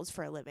crystals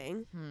for a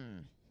living.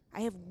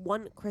 I have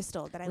one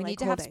crystal that I We like need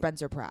to holding. have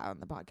Spencer Pratt on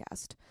the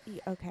podcast.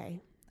 Okay.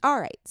 All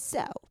right,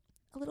 so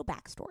a little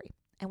backstory.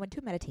 I went to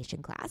a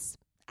meditation class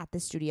at the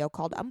studio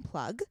called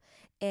Unplug,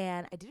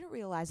 and I didn't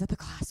realize that the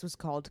class was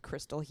called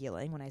Crystal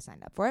Healing when I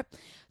signed up for it.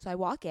 So I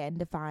walk in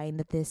to find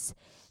that this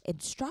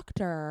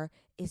instructor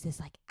is this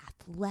like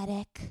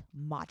athletic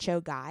macho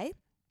guy.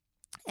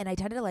 And I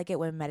tend to like it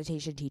when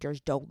meditation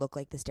teachers don't look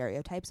like the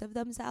stereotypes of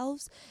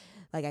themselves.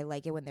 Like I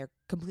like it when they're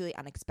completely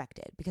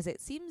unexpected, because it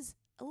seems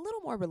a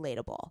little more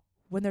relatable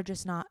when they're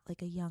just not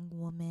like a young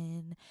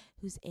woman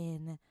who's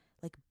in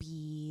like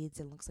beads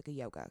and looks like a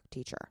yoga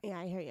teacher. Yeah,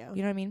 I hear you.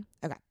 You know what I mean?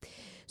 Okay.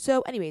 So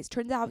anyways,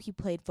 turns out he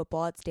played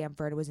football at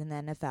Stanford, was in the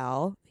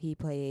NFL. He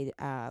played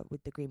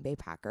with the Green Bay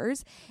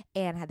Packers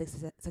and had a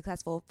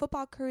successful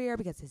football career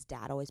because his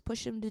dad always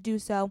pushed him to do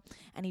so.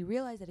 And he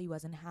realized that he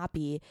wasn't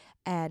happy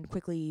and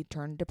quickly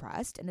turned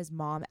depressed. And his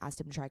mom asked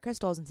him to try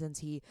crystals. And since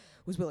he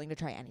was willing to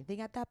try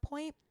anything at that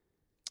point,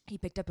 he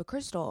picked up a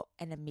crystal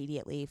and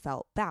immediately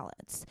felt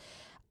balance.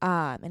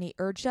 And he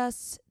urged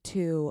us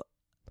to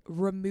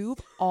remove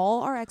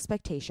all our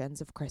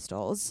expectations of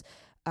crystals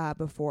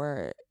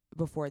before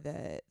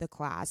the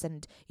class,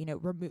 and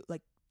remove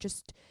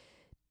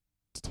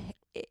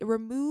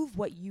remove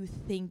what you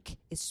think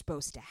is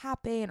supposed to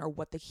happen or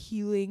what the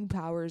healing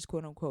powers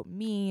quote unquote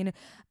mean.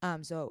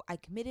 So I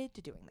committed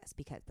to doing this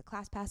because the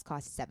class pass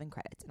cost 7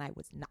 credits and I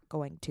was not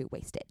going to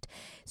waste it.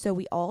 So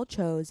we all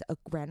chose a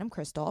random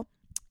crystal.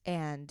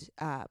 And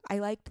I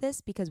liked this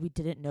because we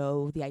didn't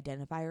know the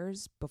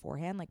identifiers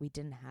beforehand. Like we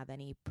didn't have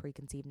any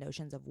preconceived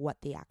notions of what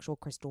the actual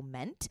crystal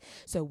meant.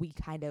 So we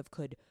kind of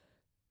could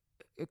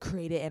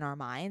create it in our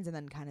minds and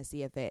then kind of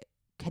see if it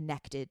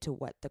connected to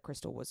what the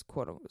crystal was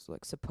quote unquote was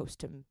like supposed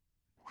to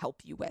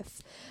help you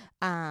with.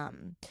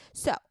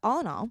 So all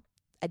in all,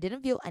 I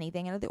didn't feel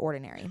anything out of the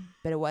ordinary,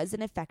 but it was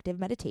an effective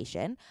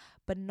meditation,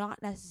 but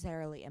not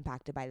necessarily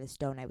impacted by the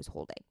stone I was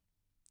holding.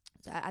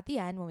 So at the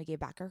end, when we gave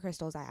back our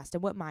crystals, I asked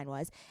him what mine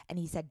was, and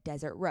he said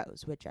Desert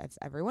Rose, which, as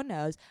everyone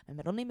knows, my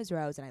middle name is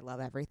Rose, and I love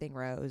everything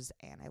rose,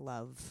 and I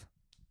love,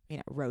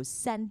 rose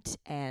scent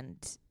and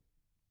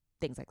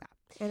things like that.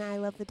 And I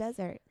love the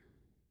desert.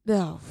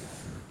 Oh,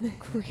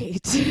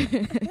 great.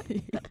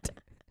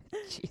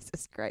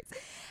 Jesus Christ.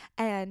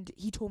 And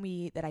he told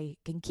me that I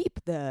can keep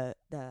the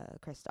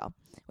crystal,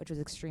 which was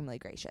extremely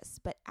gracious.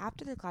 But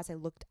after the class, I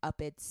looked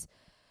up its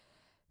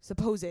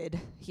supposed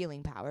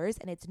healing powers,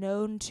 and it's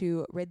known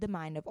to rid the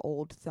mind of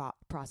old thought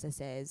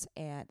processes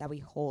and that we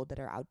hold that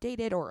are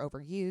outdated or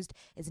overused.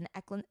 Is an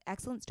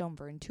excellent stone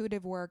for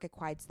intuitive work. It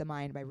quiets the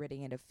mind by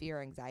ridding it of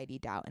fear, anxiety,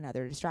 doubt, and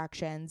other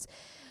distractions.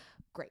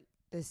 Great.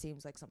 This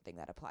seems like something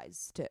that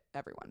applies to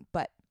everyone.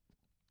 But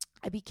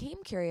I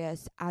became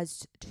curious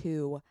as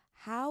to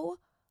how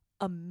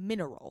a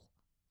mineral,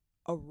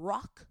 a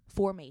rock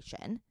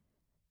formation,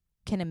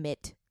 can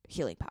emit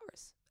healing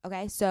powers.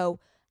 Okay, so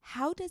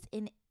how does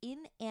an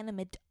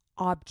inanimate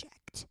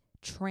object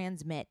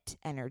transmit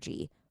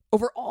energy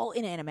over all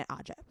inanimate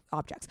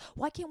objects?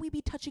 Why can't we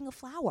be touching a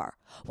flower?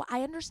 Well,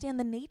 I understand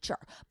the nature,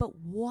 but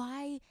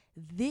why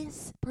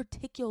this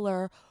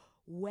particular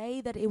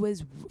way that it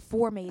was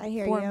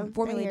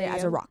formulated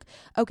as a rock?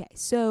 Okay,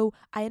 so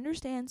I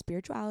understand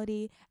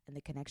spirituality and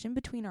the connection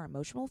between our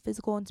emotional,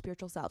 physical, and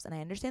spiritual selves, and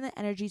I understand the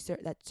energy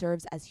that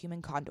serves as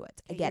human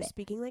conduits. I get it.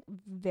 Speaking like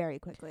very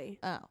quickly.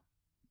 Oh,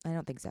 I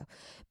don't think so.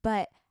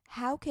 But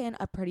how can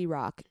a pretty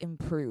rock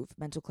improve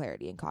mental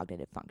clarity and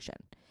cognitive function?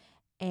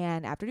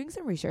 And after doing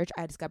some research,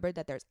 I discovered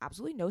that there's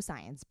absolutely no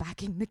science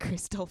backing the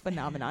crystal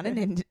phenomenon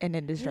in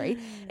industry.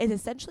 It's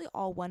essentially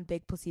all one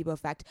big placebo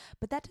effect,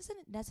 but that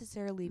doesn't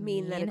necessarily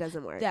mean that it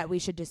doesn't work. that we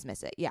should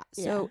dismiss it. Yeah.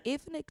 So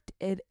if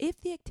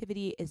the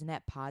activity is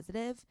net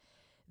positive,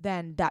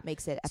 then that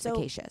makes it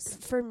efficacious.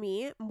 So for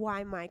me,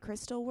 why my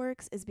crystal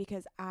works is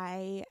because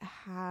I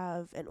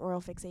have an oral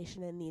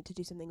fixation and need to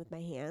do something with my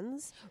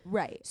hands.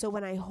 Right. So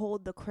when I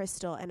hold the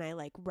crystal and I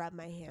like rub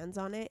my hands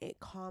on it, it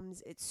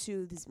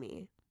soothes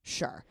me.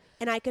 Sure.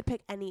 And I could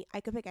pick any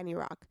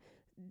rock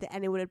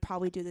and it would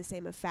probably do the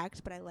same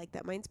effect, but I like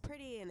that mine's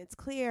pretty and it's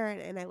clear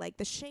and I like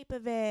the shape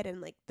of it and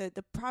like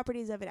the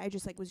properties of it. I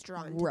just like was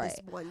drawn to this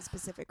one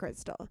specific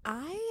crystal.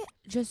 I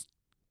just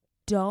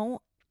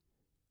don't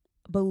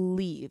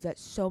believe that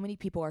so many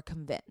people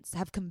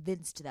have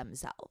convinced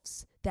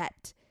themselves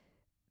that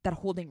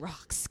holding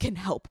rocks can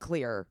help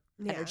clear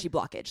energy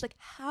blockage. Like,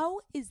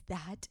 how is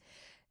that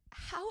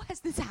how has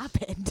this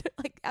happened?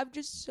 Like, I'm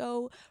just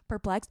so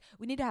perplexed.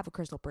 We need to have a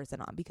crystal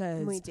person on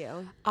because We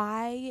do.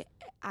 I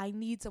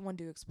need someone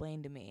to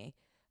explain to me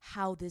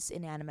how this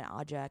inanimate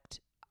object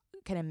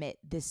can emit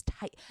this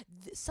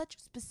such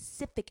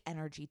specific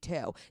energy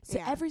too. So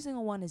Yeah. every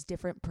single one is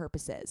different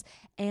purposes,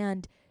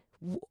 and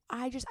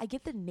I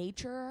get the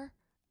nature,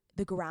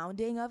 the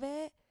grounding of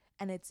it,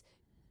 and it's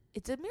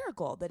a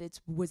miracle that it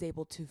was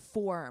able to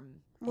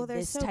form Well, in they're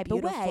this so type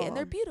of way, beautiful. and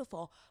they're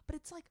beautiful. But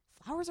it's like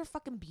flowers are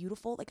fucking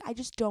beautiful. Like, I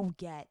just don't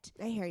get.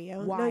 I hear you.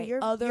 No, Why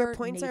your other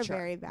points nature. are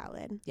very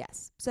valid.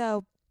 Yes.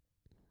 So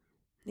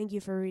Thank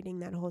you for reading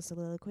that whole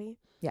soliloquy.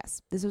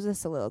 yes, this was a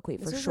soliloquy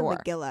This for was sure. a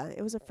Megillah.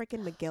 It was a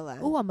freaking Megillah.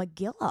 Oh, a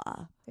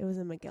Megillah. It was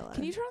a Megillah.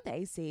 Can you turn on the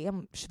AC?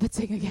 I'm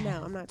schwitzing again.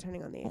 No, I'm not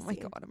turning on the AC. Oh my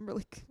god, I'm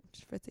really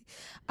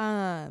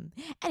schwitzing.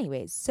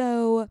 Anyways,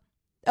 so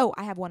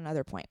I have one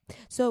other point.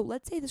 So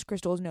let's say this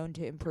crystal is known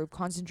to improve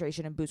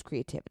concentration and boost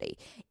creativity.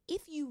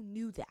 If you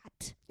knew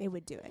that It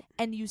would do it.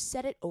 and you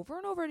said it over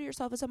and over to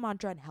yourself as a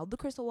mantra and held the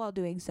crystal while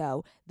doing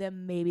so,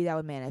 then maybe that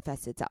would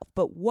manifest itself.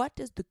 But what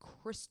does the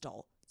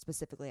crystal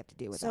specifically have to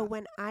do with So that?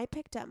 when I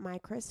picked up my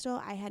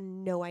crystal, I had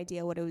no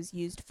idea what it was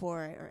used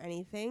for or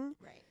anything.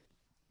 Right.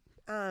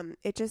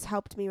 It just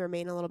helped me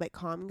remain a little bit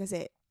calm because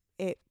it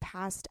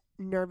passed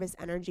nervous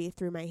energy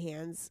through my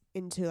hands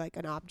into like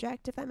an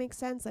object, if that makes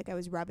sense. Like I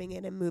was rubbing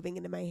it and moving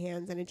into my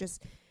hands, and it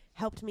just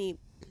helped me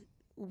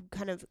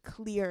kind of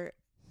clear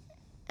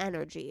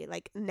energy,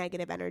 like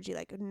negative energy,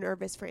 like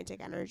nervous,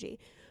 frantic energy.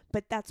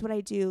 But that's what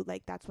I do.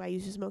 Like that's why I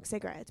used to smoke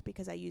cigarettes,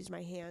 because I used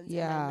my hands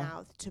Yeah. and my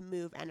mouth to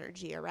move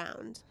energy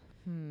around.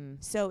 Hmm.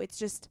 So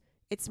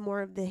it's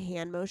more of the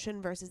hand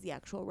motion versus the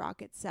actual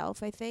rock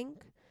itself, I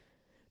think.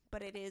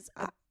 But it is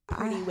a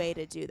pretty way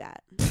to do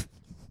that.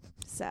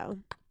 So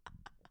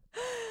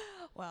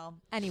Well,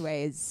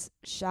 anyways,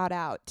 shout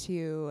out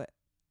to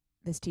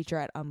this teacher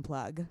at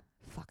Unplug.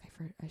 Fuck,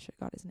 I should have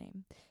got his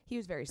name. He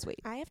was very sweet.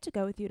 I have to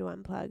go with you to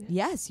Unplug.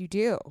 Yes, you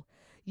do.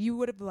 You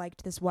would have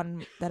liked this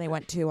one that I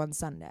went to on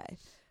Sunday.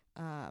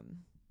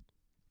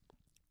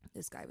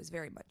 This guy was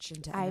very much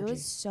into I energy.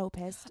 was so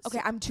pissed. Okay,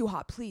 I'm too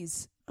hot.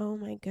 Please. Oh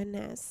my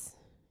goodness.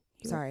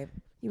 Sorry.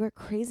 You were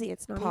crazy.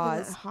 It's not Pause.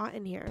 even that hot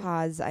in here.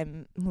 Pause.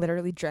 I'm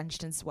literally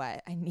drenched in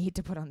sweat. I need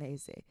to put on the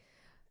AC.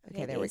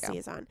 Okay, there the we AC go.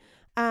 is on.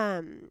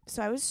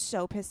 So I was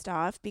so pissed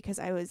off because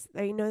I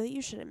know that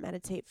you shouldn't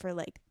meditate for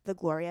like the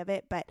glory of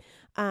it, but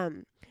For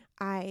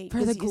the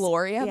 'cause you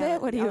glory of yeah,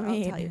 it? What do you I'll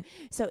mean? tell you.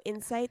 So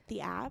Insight, the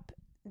app,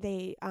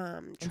 they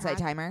Insight track,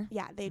 timer?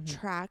 yeah, they Mhm.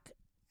 track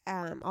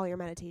all your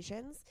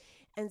meditations.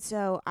 And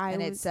so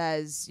It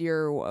says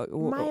your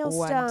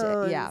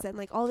milestones yeah. and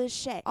like all this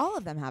shit. All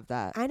of them have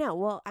that. I know.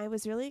 Well, I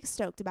was really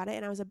stoked about it,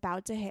 and I was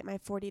about to hit my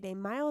 40-day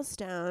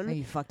milestone. Oh,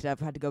 you fucked it up.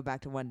 Had to go back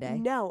to one day.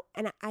 No,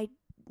 and I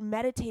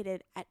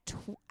meditated at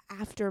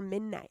after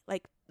midnight,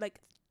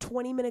 like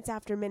 20 minutes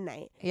after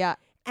midnight, Yeah.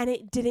 and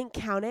it didn't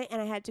count it, and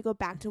I had to go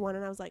back to one,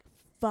 and I was like,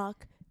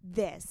 "Fuck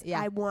this!"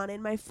 Yeah. I wanted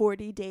my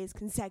 40 days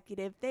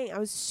consecutive thing. I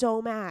was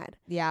so mad,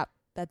 Yeah.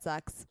 That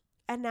sucks.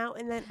 and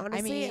then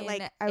honestly,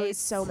 mean, I was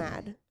so it's-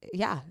 mad.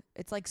 Yeah.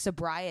 It's like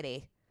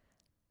sobriety.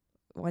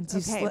 Once you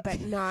Okay, slip, but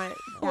not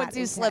once that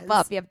you slip intense.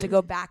 up, you have to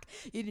go back.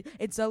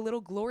 It's a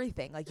little glory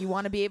thing. Like, you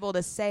want to be able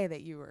to say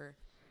that you were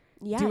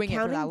Yeah, doing it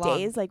for counting that long.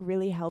 days like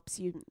really helps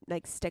you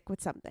like stick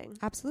with something.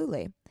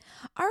 Absolutely.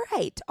 All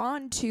right.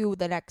 On to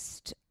the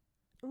next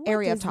What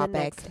Area of is the topic.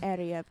 next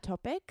area of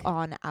topic.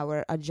 on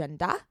our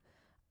agenda.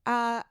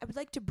 I would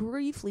like to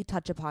briefly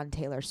touch upon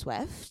Taylor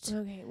Swift.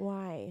 Okay,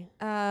 why?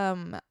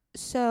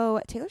 So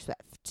Taylor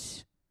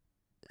Swift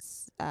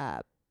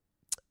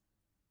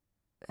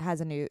has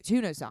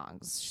two new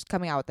songs. She's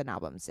coming out with an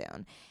album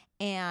soon.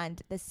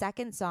 And the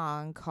second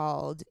song,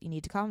 called You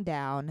Need to Calm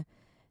Down,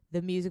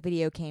 the music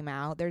video came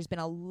out. There's been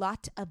a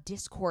lot of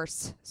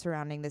discourse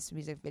surrounding this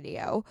music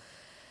video.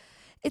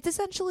 It's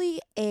essentially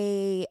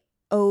a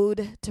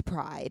ode to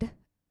pride,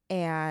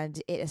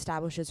 and it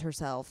establishes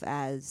herself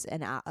as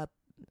an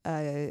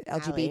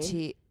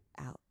LGBT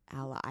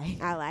ally.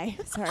 Ally.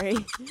 Sorry.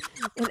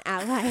 An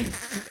ally.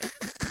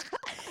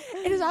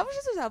 It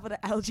establishes herself as an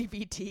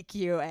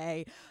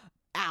LGBTQA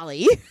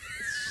ally.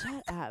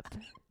 Shut up.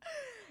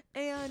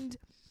 And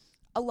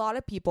a lot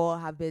of people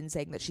have been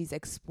saying that she's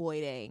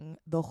exploiting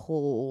the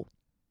whole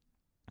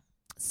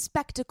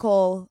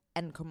spectacle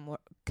and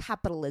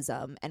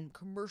capitalism and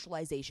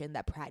commercialization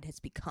that Pride has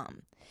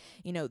become.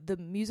 You know, the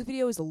music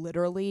video is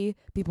literally,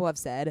 people have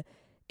said,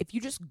 if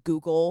you just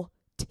Google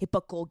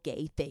typical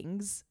gay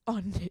things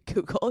on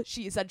Google,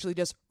 she essentially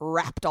just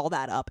wrapped all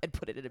that up and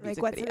put it in a music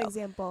Like, what's video. an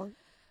example?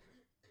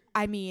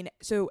 I mean,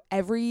 so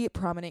every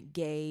prominent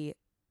gay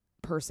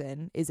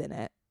person is in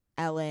it.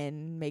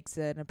 Ellen makes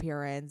an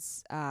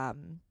appearance.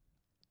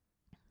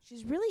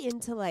 She's really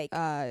into like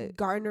What's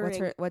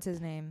garnering. what's his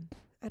name?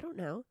 I don't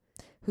know.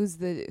 Who's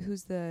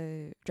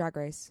the Drag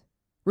Race?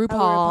 Oh,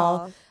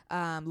 RuPaul.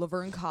 RuPaul.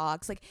 Laverne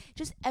Cox. Like,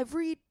 just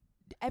every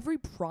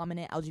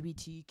prominent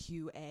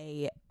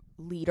LGBTQA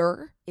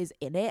leader is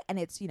in it, and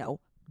it's, you know,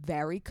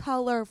 very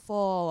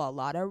colorful, a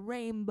lot of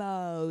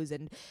rainbows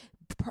and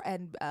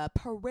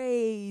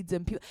parades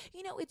and people.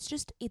 You know, it's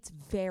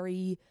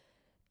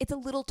a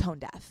little tone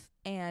deaf,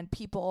 and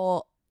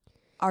people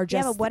are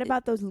just. Yeah, but what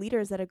about those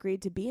leaders that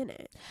agreed to be in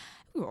it?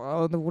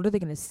 Oh, what are they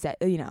going to say?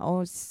 You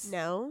know,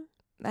 No.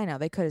 I know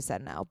they could have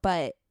said no,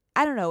 but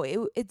I don't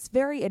know. It's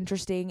very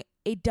interesting.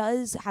 It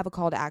does have a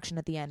call to action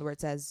at the end where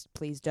it says,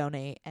 please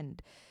donate.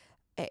 And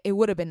it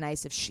would have been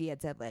nice if she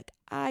had said, like,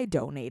 I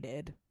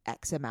donated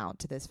X amount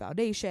to this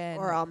foundation.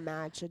 Or I'll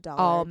match $1.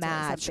 I'll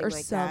match or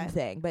like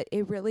something. But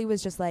it really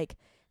was just like,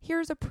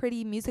 here's a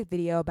pretty music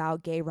video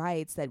about gay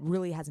rights that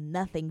really has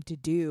nothing to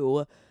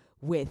do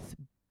with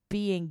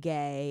being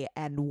gay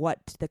and what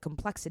the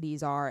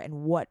complexities are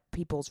and what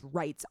people's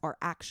rights are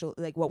actually,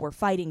 like, what we're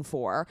fighting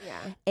for.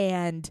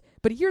 Yeah.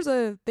 But here's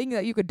a thing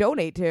that you could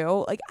donate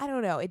to. Like, I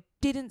don't know. It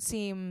didn't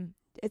seem.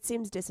 It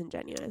seems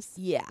disingenuous.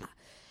 Yeah.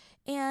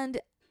 And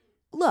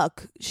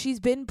look, she's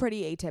been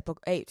pretty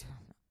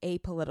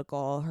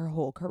apolitical her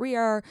whole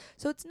career.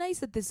 So it's nice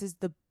that this is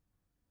the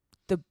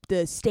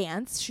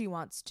stance she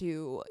wants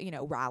to, you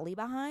know, rally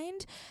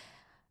behind.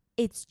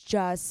 It's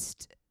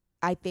just,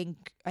 I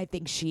think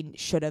she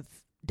should have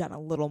done a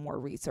little more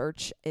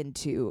research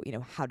into, you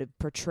know, how to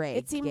portray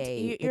It seemed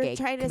gay, you're gay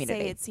trying community.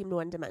 to say it seemed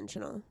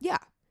one-dimensional. Yeah,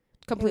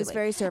 It completely. was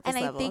very surface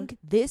And level. I think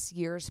this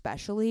year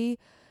especially,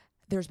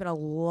 there's been a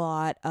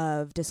lot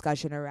of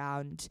discussion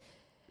around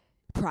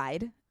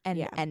pride and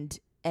Yeah.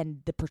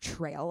 and the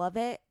portrayal of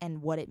it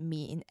and what it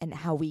means and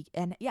how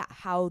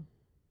how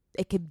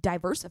it could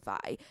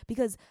diversify,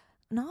 because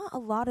not a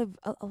lot of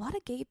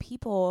gay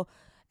people.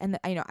 And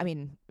I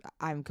mean,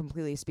 I'm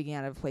completely speaking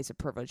out of a place of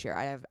privilege here.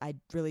 I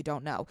really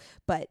don't know,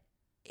 but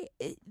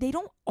they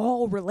don't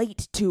all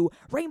relate to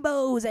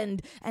rainbows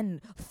and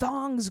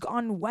thongs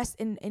on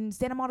in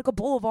Santa Monica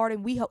Boulevard,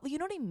 and you know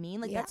what I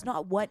mean? Like, Yeah. that's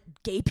not what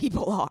gay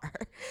people are.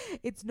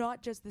 It's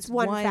not just this It's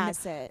one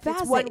facet.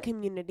 It's one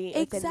community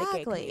within the gay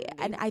Exactly. community.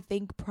 And I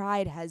think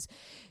Pride has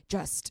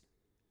just,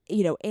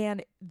 you know,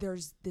 and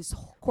there's this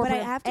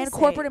corporate, I have to say,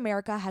 corporate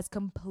America has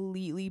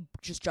completely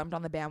just jumped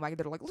on the bandwagon.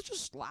 They're like, let's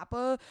just slap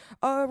a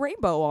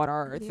rainbow on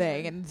our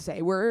thing and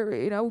say we're,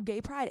 you know, gay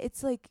pride.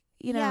 It's like,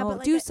 you Yeah, know, but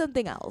like do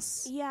something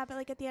else. Yeah, but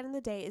like at the end of the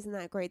day, isn't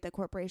that great that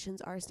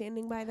corporations are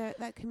standing by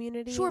that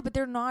community? Sure, but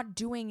they're not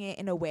doing it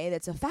in a way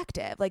that's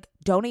effective. Like,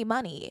 donate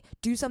money,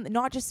 do something,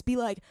 not just be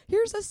like,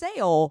 here's a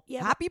sale,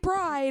 Yeah, happy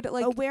Pride.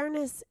 Like,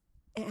 awareness,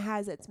 it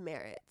has its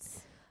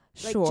merits.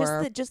 Like,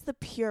 sure, just the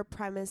pure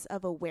premise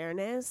of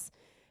awareness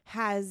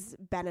has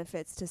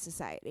benefits to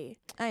society.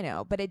 I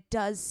know, but it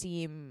does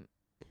seem.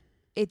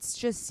 It's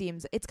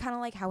kind of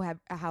like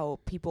how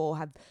people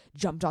have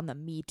jumped on the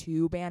Me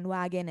Too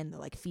bandwagon and the,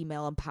 like,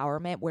 female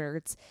empowerment,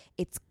 where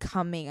it's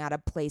coming at a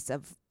place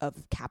of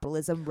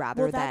capitalism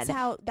rather than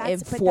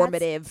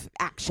informative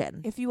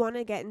action. If you want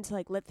to get into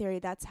like lit theory,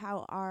 that's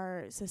how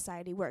our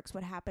society works.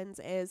 What happens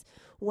is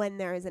when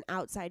there is an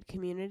outside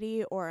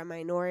community or a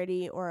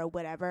minority or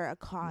a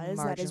cause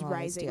that is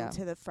rising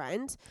to the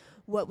front,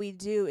 what we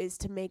do is,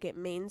 to make it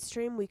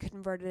mainstream, we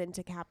convert it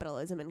into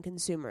capitalism and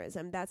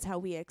consumerism. That's how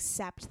we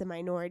accept the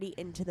minority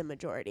into the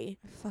majority.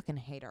 I fucking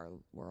hate our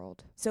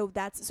world. So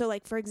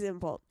like, for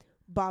example,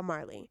 Bob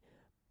Marley.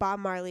 Bob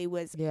Marley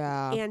was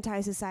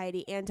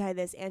anti-society,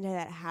 anti-this,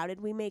 anti-that. How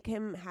did we make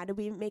him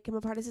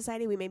a part of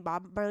society? We made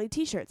Bob Marley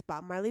t-shirts,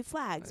 Bob Marley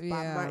flags,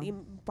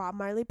 Bob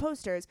Marley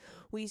posters.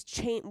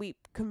 We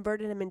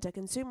converted him into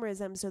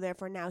consumerism, so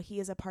therefore now he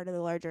is a part of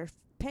the larger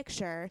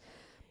picture.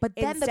 But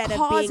then the instead of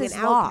cause being is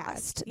an lost.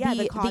 outcast. Yeah,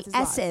 the cause is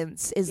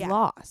essence is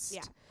lost.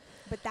 Yeah.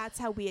 But that's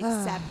how we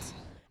accept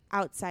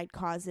outside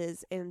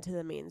causes into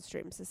the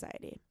mainstream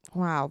society.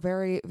 Wow,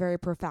 very, very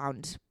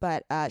profound.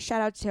 But shout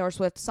out to Taylor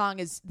Swift. The song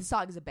is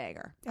a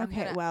banger.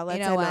 Okay, well,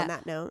 let's end on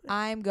that note.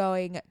 I'm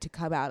going to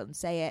come out and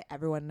say it.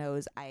 Everyone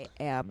knows I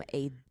am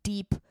a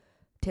deep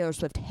Taylor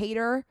Swift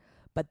hater,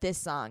 but this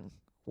song,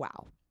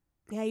 wow.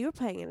 Yeah, you were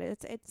playing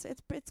it. It's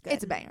good.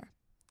 It's a banger.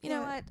 You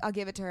know what? I'll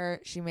give it to her.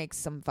 She makes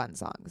some fun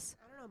songs.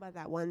 I don't know about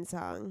that one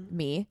song.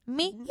 Me.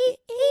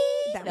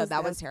 That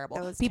was terrible.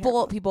 That was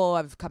People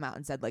have come out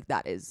and said, like,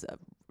 that is a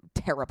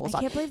terrible song.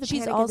 I can't believe the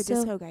She's Panic at the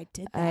Disco guy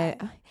did that.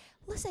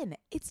 Listen,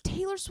 it's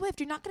Taylor Swift.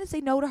 You're not going to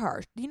say no to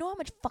her. Do you know how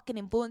much fucking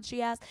influence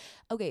she has?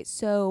 Okay,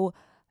 so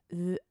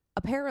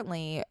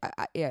apparently,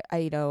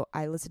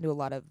 I listen to a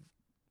lot of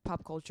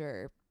pop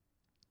culture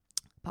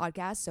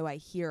podcasts, so I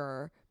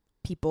hear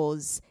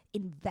people's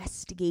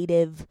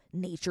investigative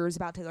natures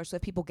about Taylor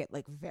Swift. People get,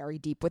 like, very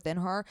deep within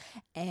her,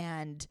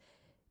 and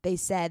they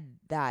said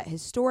that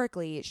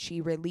historically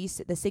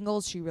the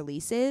singles she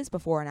releases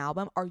before an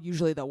album are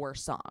usually the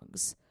worst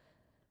songs.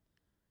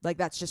 Like,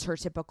 that's just her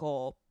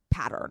typical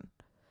pattern.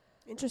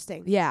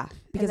 Interesting. Yeah,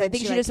 because I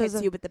think she just hits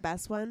you with the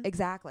best one.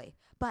 Exactly.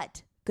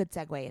 But good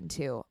segue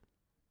into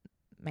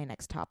my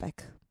next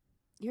topic.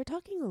 You're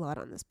talking a lot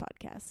on this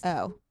podcast.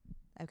 Oh,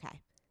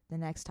 okay. The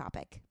next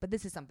topic. But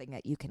this is something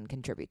that you can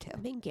contribute to.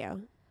 Thank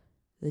you.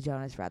 The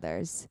Jonas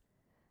Brothers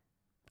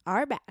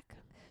are back.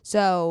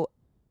 So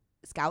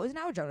Scout is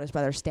now a Jonas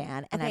Brothers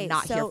stan, and Okay, I'm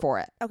not here so- for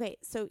it. Okay,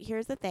 so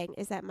here's the thing: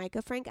 is that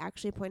Micah Frank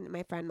actually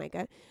my friend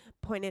Micah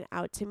pointed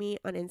out to me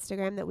on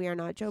Instagram that we are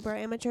not Joe Bro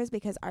amateurs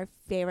because our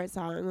favorite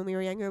song when we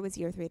were younger was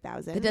Year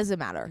 3000. It doesn't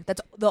matter.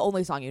 That's the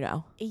only song you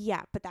know.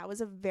 Yeah, but that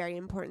was a very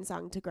important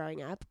song to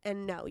growing up.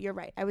 And no, you're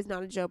right. I was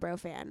not a Joe Bro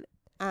fan.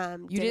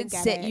 You didn't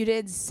get sit. it. You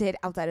didn't sit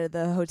outside of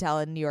the hotel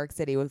in New York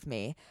City with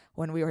me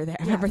when we were there.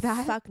 Yeah, Remember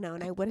that? Fuck no,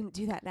 and I wouldn't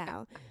do that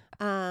now.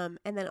 And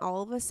then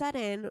all of a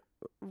sudden,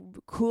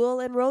 Cool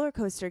and Roller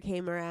Coaster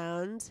came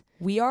around,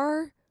 We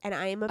are and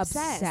I am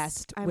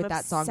obsessed. I'm with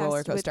that song, Roller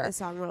obsessed with Coaster. the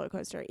song Roller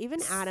Coaster. Even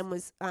Adam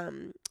was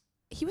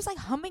He was like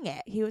humming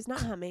it, he was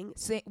not humming,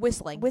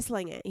 whistling.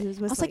 whistling it. He was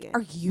I was whistling like, it.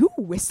 "Are you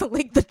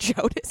whistling the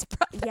Jonas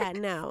Brothers?" Yeah,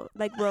 no.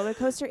 Like Roller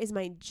Coaster is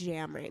my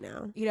jam right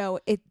now. You know,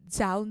 it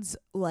sounds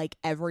like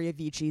every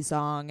Avicii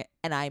song,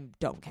 and I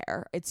don't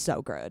care. It's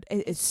so good.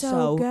 It is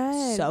So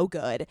good. so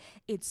good.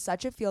 It's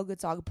such a feel good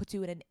song. It puts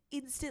you in an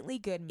instantly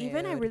good mood.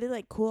 Even I really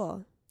like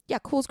Cool. yeah,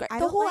 Cool's great. I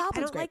The don't whole like, I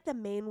album's don't great. like the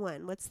main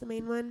one. What's the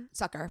main one?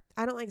 Sucker.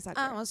 I don't like Sucker.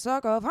 I'm a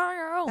sucker for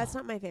you. That's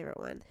not my favorite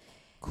one.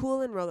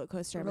 Cool and Roller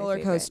Coaster are my Roller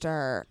favorite.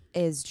 Coaster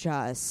is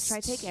just. Should I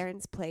take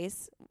Aaron's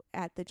place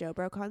at the Joe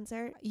Bro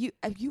concert? You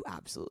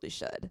absolutely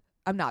should.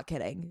 I'm not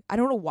kidding. I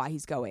don't know why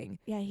he's going.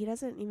 Yeah, he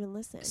doesn't even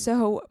listen.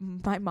 So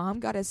my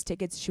mom got us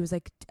tickets. She was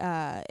like,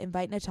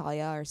 invite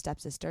Natalia, our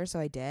stepsister. So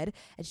I did.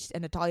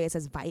 And Natalia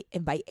says,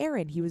 invite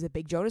Aaron. He was a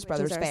big Jonas Which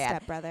Brothers is our fan.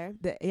 stepbrother.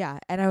 Yeah.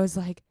 And I was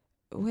like,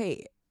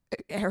 wait,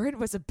 Aaron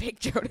was a big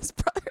Jonas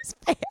Brothers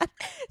fan.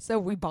 So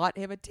we bought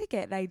him a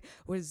ticket, and I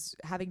was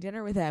having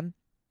dinner with him.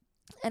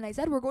 And I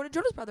said, we're going to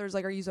Jonas Brothers.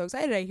 Like, are you so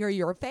excited? I hear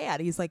you're a fan.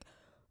 He's like,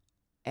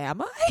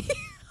 am I?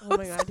 Oh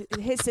my god,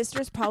 his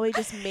sisters probably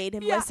just made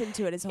him Yeah. listen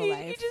to it his whole He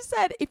life. just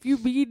said, if you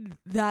mean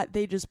that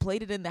they just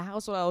played it in the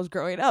house when I was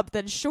growing up,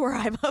 then sure,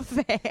 I'm a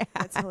fan.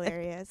 That's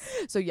hilarious.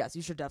 So yes,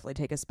 you should definitely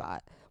take a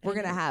spot. We're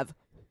Okay. gonna have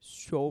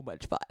so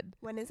much fun.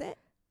 When is it?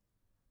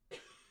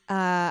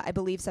 I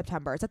believe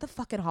September. It's at the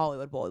fucking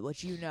Hollywood Bowl,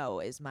 which you know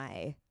is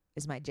my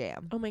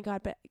jam. Oh my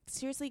god, but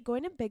seriously,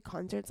 going to big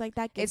concerts like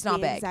that gives It's not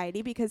me big.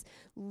 anxiety because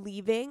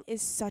leaving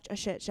is such a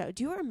shit show.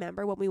 Do you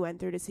remember when we went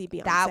through to see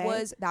Beyonce?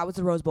 That was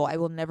the Rose Bowl. I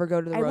will never go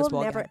to the I Rose will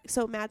Bowl never. again.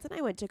 So Mads and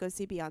I went to go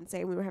see Beyonce,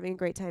 and we were having a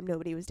great time.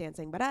 Nobody was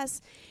dancing but us,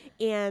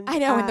 and I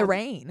know, in the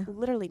rain.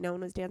 literally no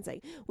one was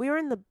dancing. We were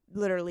in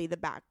literally the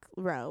back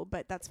row,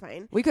 but that's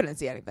fine. We couldn't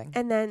see anything.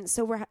 And then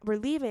so we're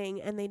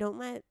leaving, and they don't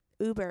let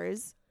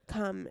Ubers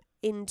come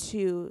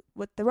into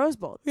the Rose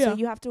Bowl. Yeah. So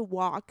you have to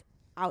walk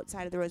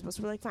outside of the Rose Bowl.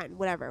 So we're like, fine,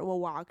 whatever. We'll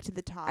walk to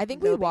the top. I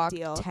think no we big walked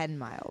deal. 10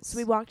 miles. So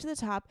we walked to the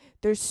top.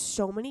 There's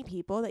so many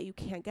people that you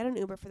can't get an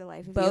Uber for the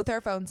life of Both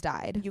our phones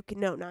died. you.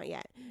 No, not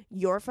yet.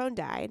 Your phone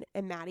died,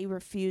 and Maddie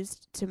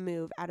refused to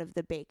move out of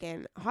the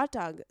bacon hot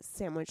dog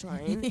sandwich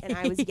line. And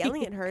I was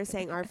yelling at her,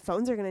 saying, "Our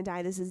phones are gonna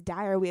die. This is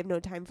dire. We have no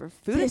time for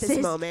food at this is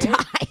moment."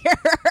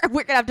 dire.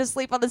 We're gonna have to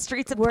sleep on the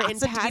streets of We're in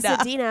Pasadena.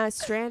 Pasadena,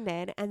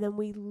 stranded, and then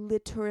we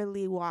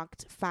literally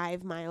walked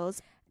 5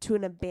 miles to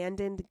an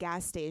abandoned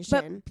gas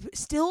station. But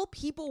still,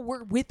 people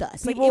were with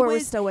us. People like, were it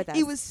was still with us.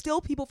 It was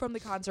still people from the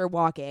concert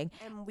walking.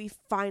 And we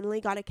finally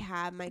got a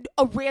cab.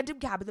 A random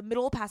cab in the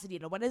middle of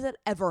Pasadena. When has it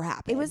ever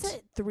happened? It was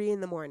at 3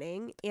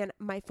 a.m, and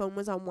my phone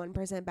was on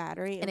 1%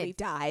 battery, and we it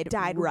died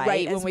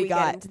right when as we get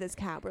got. into this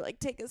cab. We're like,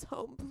 take us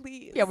home,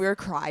 please. Yeah, we were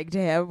crying to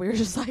him. We were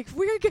just like,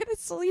 we're gonna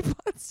sleep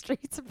on the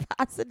streets of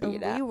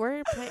Pasadena. We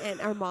were and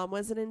our mom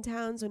wasn't in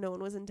town, so no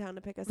one was in town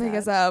to pick us Pick up.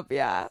 us up,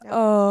 yeah. Yep.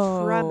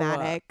 Oh,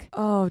 Traumatic.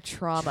 Oh,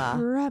 trauma.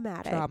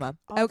 Traumatic. Trauma.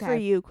 All for Okay.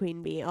 you,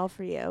 Queen Bee. All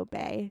for you,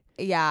 Bae.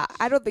 Yeah,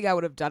 I don't think I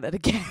would have done it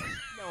again.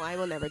 No, I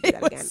will never do It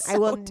that was again. so I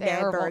will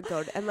terrible. never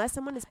go unless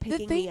someone is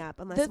picking me thing- up.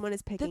 Unless the- someone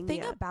is picking The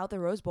thing me up. about the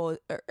Rose Bowl,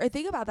 or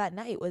thing about that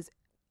night was,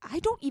 I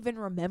don't even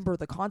remember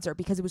the concert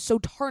because it was so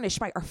tarnished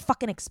by our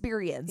fucking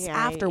experience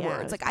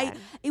afterwards.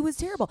 It was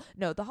terrible.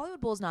 No, the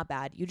Hollywood Bowl is not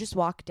bad. You just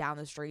walk down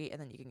the street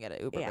and then you can get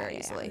an Uber very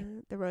easily.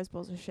 The Rose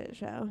Bowl's a shit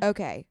show.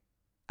 Okay.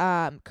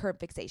 Current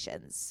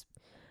fixations.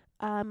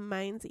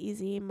 Mine's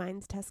easy.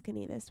 Mine's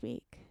Tuscany this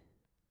week.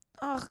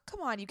 Oh,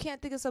 come on. You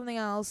can't think of something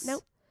else?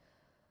 Nope.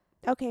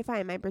 Okay,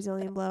 fine. My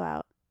Brazilian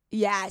blowout.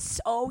 Yes.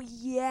 Oh,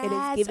 yes.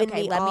 It is giving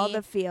okay, me let all me,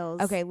 the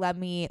feels. Okay, let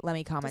me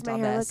comment Does my on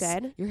hair this.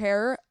 look good? Your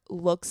hair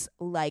looks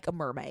like a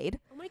mermaid.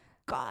 Oh my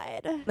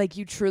god. Like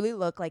you truly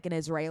look like an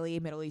Israeli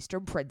Middle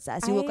Eastern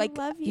princess. You I look like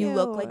love you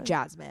look you. like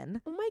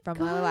Jasmine Oh my from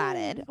god.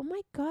 Aladdin. Oh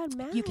my god,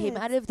 Matt. You came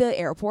out of the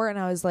airport and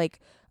I was like,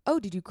 "Oh,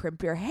 did you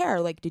crimp your hair?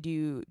 Like, did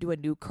you do a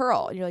new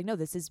curl?" And you're like, "No,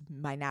 this is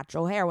my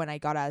natural hair." When I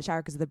got out of the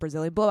shower because of the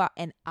Brazilian blowout,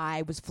 and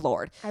I was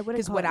floored I wouldn't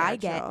because call when it I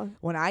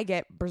natural.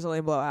 get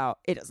Brazilian blowout,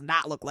 it does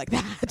not look like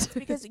that.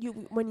 Because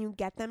when you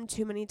get them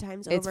too many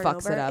times It over and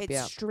fucks over, it up, it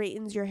yeah.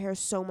 straightens your hair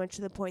so much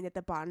to the point that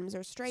the bottoms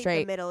are straight, the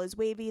Straight. middle is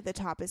wavy, the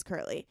top is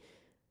curly.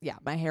 Yeah,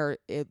 my hair,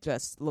 it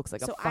just looks like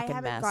So a fucking I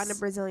haven't mess. gotten a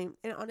Brazilian,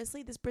 and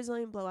honestly, this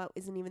Brazilian blowout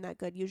isn't even that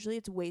good. Usually,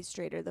 it's way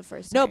straighter the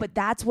first No, time. but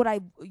that's what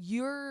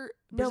your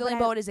No, Brazilian but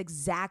blowout is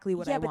exactly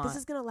what yeah, I but want. this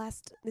is gonna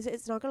last.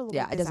 It's not gonna look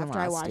Yeah, like it this doesn't after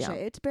I last, wash yeah.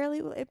 it.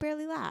 It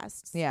barely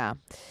lasts. Yeah,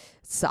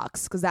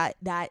 sucks because that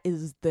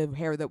is the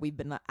hair that we've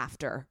been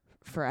after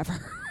forever.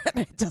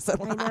 And it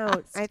doesn't I know.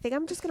 last. I think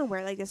I'm just gonna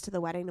wear it like this to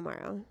the wedding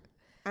tomorrow.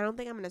 I don't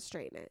think I'm gonna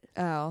straighten it.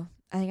 Oh,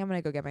 I think I'm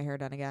gonna go get my hair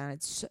done again.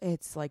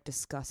 It's like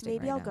disgusting.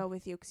 Maybe right I'll now. go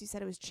with you because you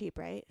said it was cheap,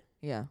 right?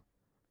 Yeah,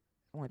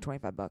 only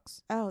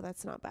 $25. Oh,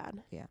 that's not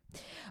bad.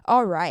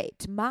 All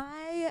right,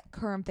 my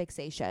current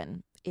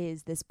fixation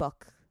is this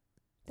book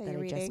That that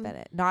you're I just reading.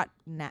 finished.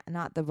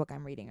 Not the book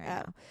I'm reading right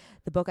Oh. now.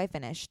 The book I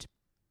finished,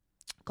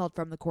 called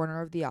From the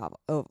Corner of the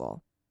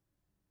Oval,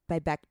 by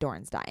Beck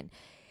Dorenstein.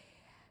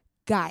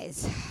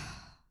 Guys,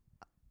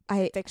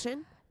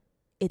 Fiction.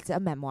 it's a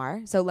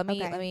memoir. So let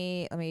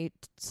Okay. me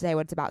say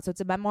what it's about. So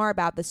it's a memoir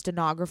about the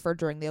stenographer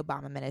during the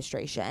Obama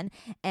administration,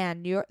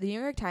 and the New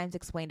York Times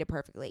explained it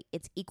perfectly.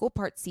 It's equal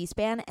parts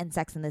C-SPAN and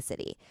Sex and the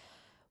City.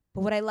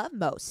 But what I love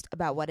most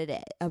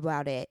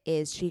about it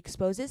is she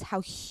exposes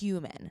how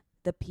human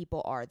the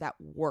people are that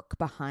work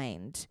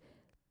behind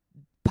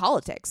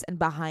politics and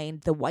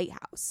behind the White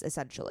House,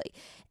 essentially.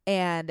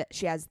 And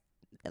she has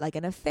like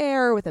an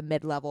affair with a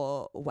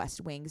mid-level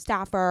West Wing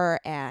staffer,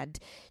 and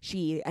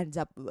she ends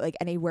up like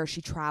anywhere she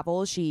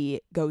travels,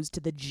 she goes to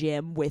the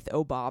gym with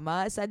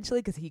Obama, essentially,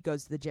 because he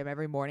goes to the gym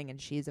every morning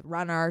and she's a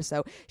runner,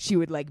 so she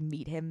would like not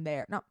meet him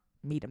there,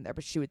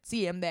 but she would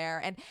see him there.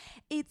 And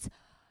it's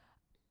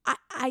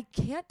I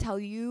can't tell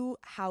you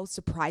how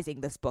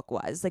surprising this book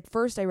was. Like,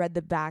 first I read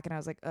the back and I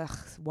was like, ugh,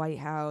 White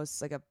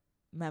House, like a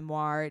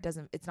memoir. It's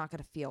not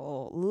going to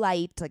feel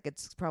light. Like,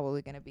 it's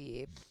probably going to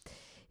be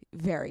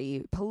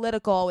very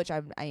political, which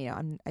I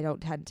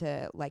don't tend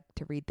to like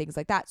to read things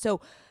like that. So,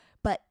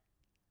 but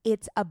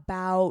it's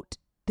about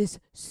this.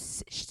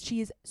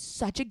 She is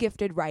such a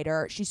gifted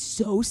writer. She's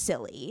so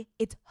silly.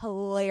 It's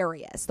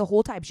hilarious the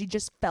whole time. She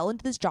just fell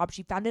into this job.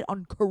 She found it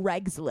on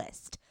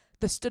Craigslist.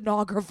 The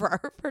stenographer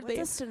for What's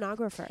a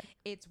stenographer?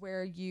 It's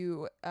where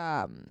you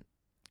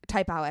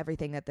type out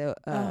everything that the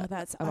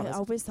I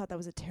always thought that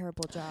was a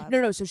terrible job.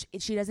 no so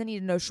she doesn't need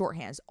to know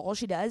shorthands. All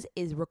she does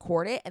is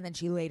record it, and then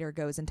she later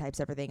goes and types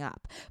everything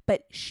up.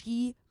 But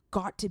she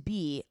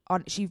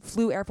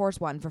flew Air Force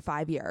One for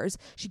 5 years.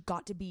 She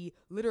got to be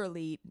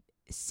literally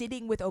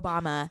sitting with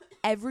Obama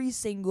every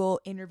single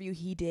interview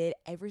he did,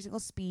 every single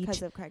speech,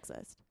 Because of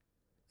Craigslist.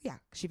 Yeah,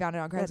 she found it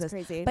on Craigslist. That's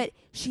crazy. But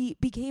she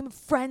became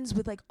friends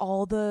with like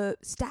all the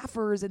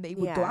staffers, and they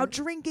would go Yeah. out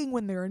drinking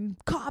when they're in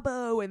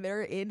Cabo and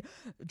they're in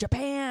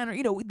Japan,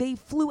 or they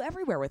flew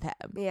everywhere with him.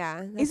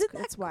 Yeah.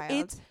 That's wild?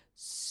 It's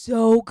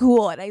so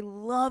cool, and I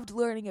loved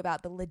learning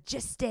about the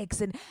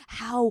logistics and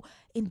how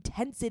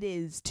intense it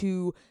is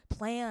to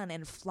plan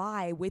and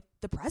fly with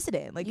the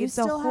president. Like, you it's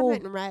still a whole.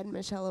 haven't read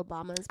Michelle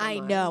Obama's I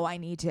memoir. know, I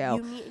need to.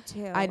 You need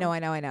to. I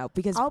know,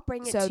 because I'll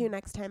bring it so- to you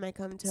next time I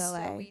come to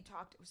LA.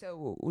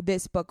 So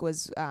this book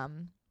was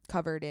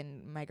covered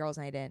in my girls'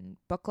 night in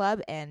book club,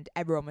 and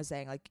everyone was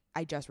saying like,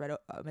 I just read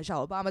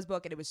Michelle Obama's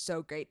book, and it was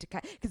so great to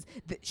because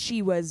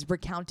she was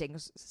recounting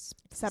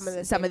some of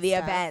the stuff.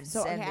 Events.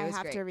 So and okay, it I was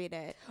have great. to read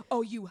it.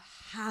 Oh, you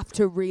have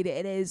to read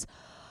it. It is.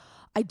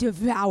 I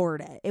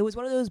devoured it. It was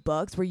one of those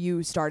books where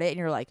you start it and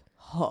you're like,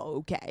 oh,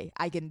 okay,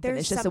 I can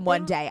There's finish this in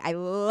one something- day. I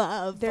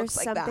love There's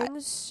books like that. something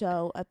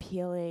so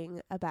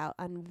appealing about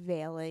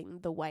unveiling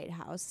the White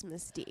House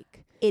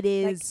mystique. It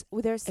is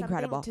There's something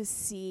incredible. to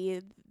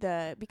see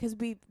because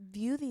we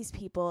view these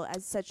people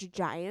as such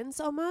giants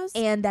almost.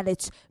 and that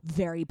it's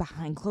very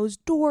behind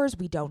closed doors.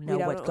 We don't know We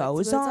don't what know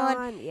goes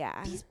on.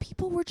 Yeah. These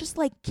people were just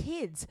like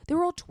kids. They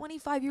were all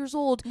 25 years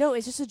old. No,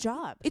 it's just a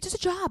job. It's just a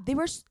job.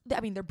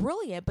 They're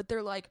brilliant, but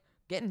they're like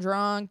getting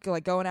drunk,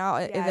 like going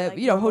out in Yeah, the, like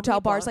normal hotel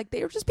bars. people. Like,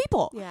 they were just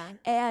people. Yeah.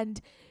 And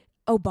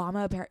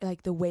Obama,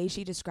 like the way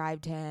she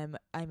described him,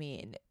 I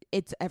mean,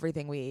 it's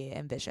everything we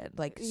envisioned.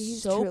 Like,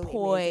 He's so truly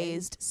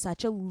poised,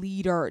 such a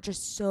leader,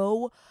 just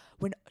so,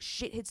 when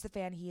shit hits the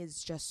fan, he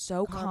is just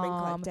so Calm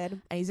and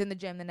collected. and he's in the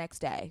gym the next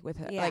day with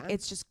her. Yeah. Like,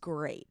 it's just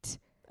great.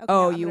 Okay,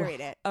 Oh, I'm you gonna read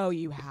it. Oh,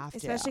 you have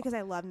Especially to. because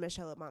I loved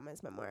Michelle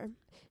Obama's memoir.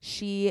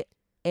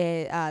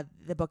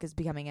 The book is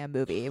becoming a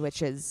movie,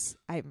 which is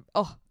I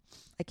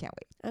can't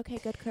wait. Okay,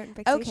 good current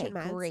fixation, Okay,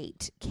 Mads.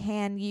 great.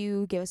 Can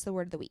you give us the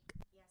word of the week?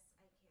 Yes, I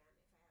can if I have to open.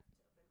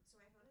 So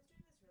my phone is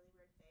doing this really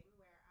weird thing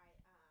where I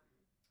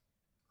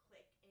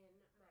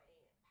click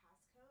in my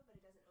passcode, but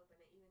it doesn't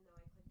open it even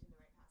though I clicked in the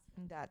right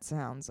passcode. That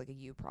sounds like a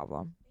you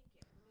problem. Thank you.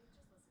 Let me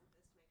just listen to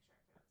this to make sure I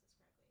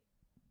pronounce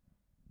this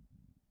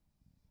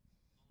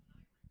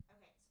correctly.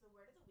 Okay, so the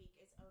word of the week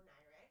is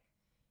oniric,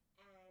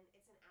 and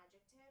it's an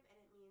adjective, and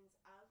it means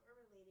of or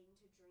relating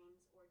to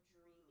dreams or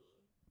dreamy.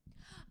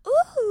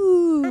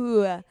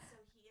 Ooh. So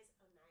he is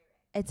oniric.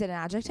 It's an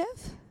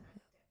adjective?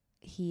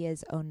 He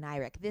is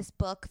oniric. This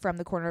book from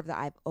the corner of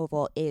the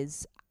oval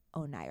is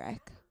oniric.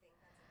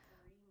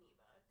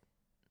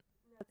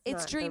 It's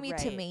not the dreamy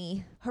to right-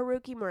 me.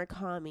 Haruki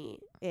Murakami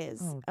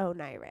is Oh,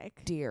 oniric.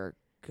 Dear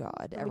God.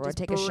 Let me Everyone just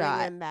take a bring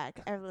shot. him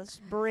back. Let's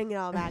bring it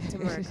all back to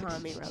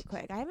Murakami real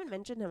quick. I haven't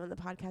mentioned him on the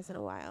podcast in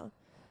a while.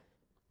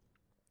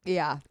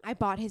 Yeah. I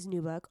bought his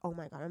new book. Oh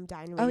my God, I'm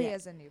dying to read Oh, it. he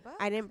has a new book?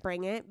 I didn't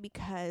bring it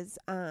because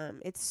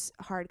it's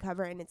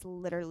hardcover and it's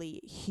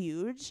literally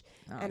huge,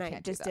 and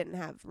I just didn't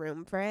have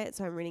room for it.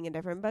 So I'm reading a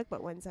different book.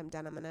 But once I'm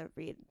done, I'm gonna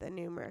read the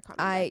new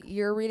Murakami book.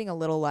 You're reading A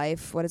Little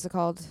Life. What is it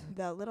called?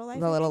 The Little Life.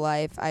 The Little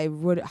Life. I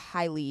would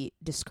highly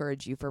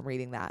discourage you from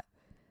reading that.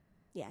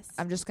 Yes.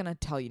 I'm just gonna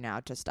tell you now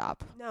to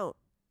stop. No.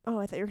 Oh,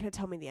 I thought you were gonna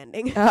tell me the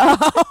ending.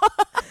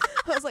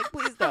 I was like,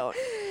 please don't.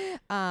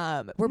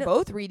 We're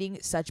both reading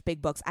such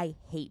big books. I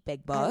hate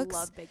big books. I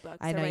love big books.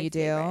 I know you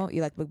do.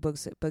 You like big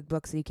books,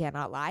 and you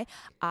cannot lie.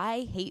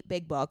 I hate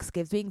big books.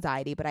 Gives me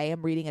anxiety, but I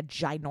am reading a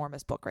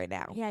ginormous book right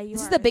now. Yeah,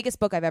 This is the biggest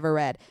book I've ever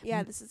read.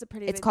 Yeah, this is a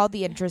pretty It's big called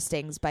The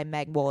Interestings by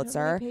Meg How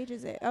Wolitzer. many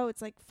pages is it? Oh,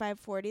 it's like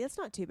 540. That's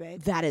not too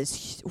big. That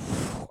is,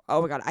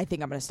 oh my God, I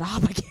think I'm gonna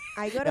stop again.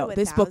 I go to No,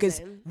 this book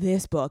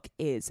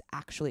is Huh.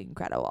 actually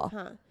incredible.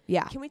 Huh.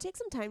 Yeah. Can we take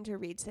some time to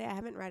read today? I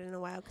haven't read in a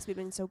while because we've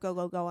been so go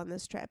on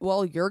this trip.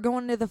 Well, you're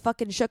going to the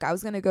fucking Shook. I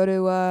was gonna go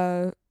to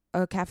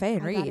a cafe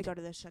and I gotta read. go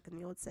to the Shook in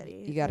the Old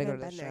City. You gotta I go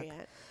to haven't the been there Shook.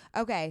 yet.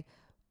 Okay.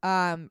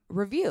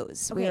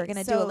 Reviews. We Okay, are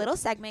gonna do a so- little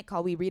segment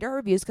called We Read Our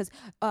Reviews because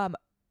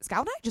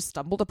Scout and I just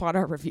stumbled upon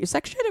our review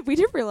section and we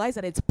didn't realize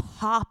that it's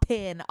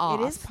popping off.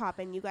 It is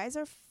popping. You guys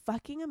are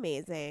fucking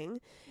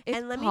amazing. It's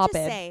and let me poppin'.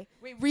 just say,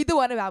 Wait, read the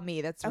one about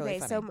me. That's really okay,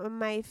 funny. so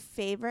my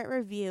favorite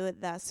review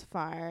thus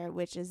far,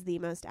 which is the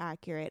most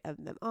accurate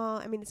of them all.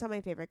 I mean, it's not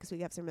my favorite because we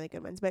have some really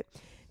good ones, but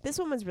this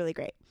one was really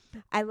great.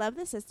 I love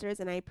the sisters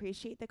and I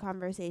appreciate the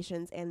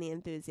conversations and the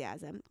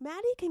enthusiasm.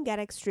 Maddie can get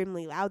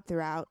extremely loud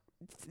throughout,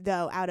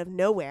 though, out of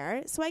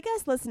nowhere. So I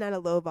guess listen at a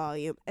low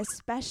volume,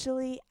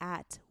 especially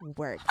at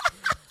work.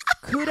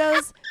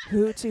 Kudos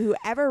to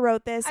whoever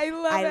wrote this. I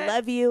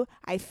love you.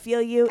 I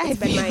feel you. It's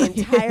been my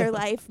entire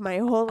life, my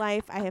whole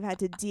life. I have had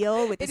to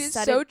deal with It the is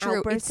sudden so true.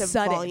 outburst It's of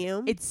sudden.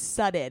 volume. It's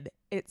sudden.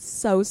 It's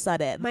so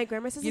sudden. My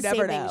grandma says You the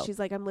never same thing. know. She's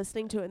like, I'm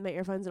listening to it in my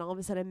earphones, and all of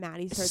a sudden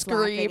Maddie starts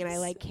laughing, and I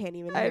like can't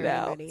even hear I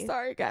know. anybody.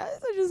 Sorry, guys.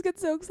 I just get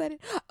so excited.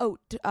 Oh,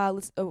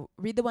 let's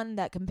read the one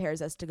that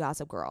compares us to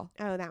Gossip Girl.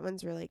 Oh, that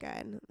one's really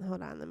good.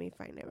 Hold on, let me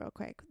find it real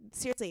quick.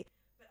 Seriously.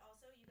 But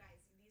also, you guys,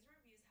 these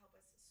reviews help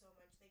us so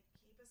much. They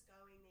keep us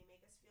going. They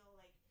make us feel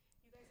like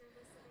you guys are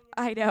listening.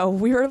 I know.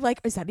 We were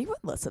like, is anyone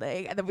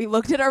listening? And then we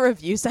looked at our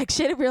review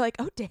section and we were like,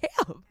 oh, damn.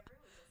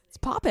 It's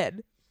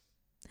popping.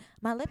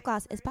 My lip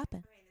gloss is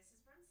popping. Okay, this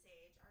is from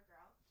Sage, our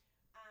girl.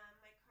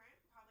 My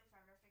current, probably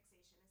forever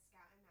fixation is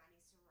Scout and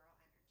Maddie's sororal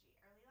energy.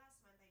 Early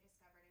last month, I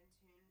discovered and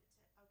tuned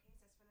to OK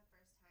Sis for the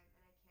first time, and I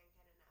can't get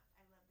enough.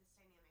 I love this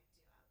dynamic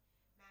duo.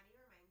 Maddie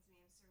reminds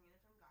me of Serena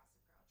from Gossip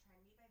Girl,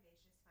 trendy,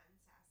 vivacious, fun,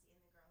 sassy, and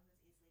the girl who's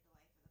easily the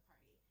life of the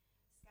party.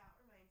 Scout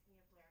reminds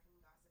me of Blair from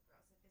Gossip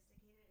Girl,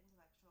 sophisticated,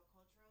 intellectual,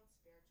 cultural,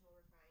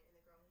 spiritual, refined, and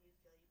the girl who you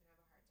feel you can have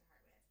a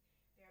heart-to-heart with.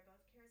 They are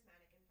both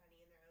charismatic and funny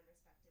in their own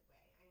respective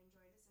way. I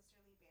enjoy the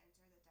sisterly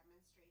banter that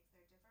demonstrates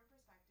their different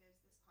perspectives.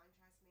 This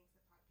contrast makes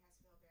the podcast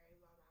feel very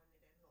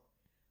well-rounded and whole.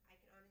 I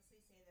can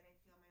honestly say that I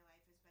feel my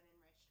life has been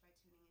enriched by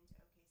tuning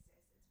into OK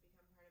Sis. It's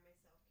become part of my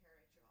self-care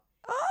ritual.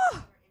 If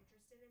you are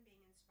interested in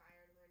being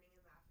inspired, learning,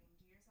 and laughing,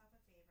 do yourself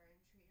a favor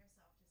and treat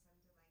yourself to some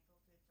delightful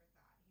food for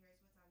thought. Here's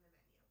what's on the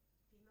menu.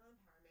 Female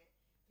empowerment,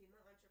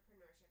 female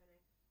entrepreneurship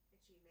and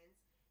achievements,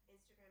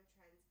 Instagram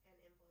trends and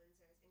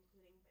influencers,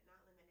 including but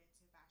not limited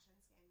to fashion,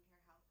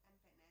 skincare, health and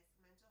fitness,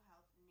 mental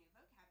health, new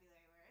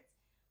vocabulary words,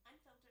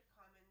 unfiltered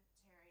commentary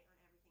on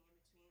everything in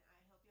between. I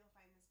hope you'll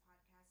find this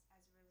podcast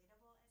as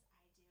relatable as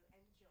I do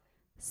and join.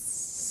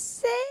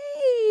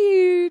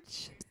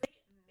 Sage.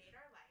 Made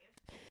our life.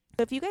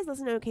 So if you guys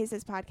listen to OK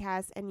Sis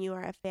podcast and you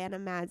are a fan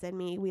of Mads and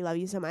me, we love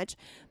you so much.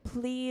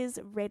 Please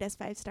rate us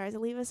 5 stars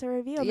and leave us a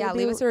review. Yeah,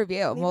 leave us a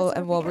review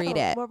and we'll read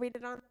it. We'll read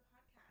it on the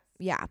podcast.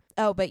 Yeah.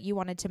 Oh, but you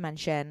wanted to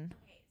mention.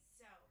 Okay,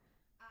 so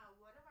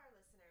one of our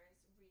listeners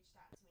reached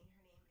out to me.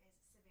 Her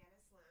name is Savannah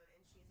Sloan,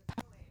 and she's a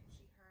poet. And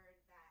she heard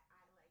that I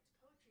liked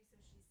poetry,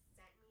 so she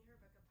sent me her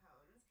book of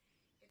poems.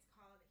 It's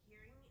called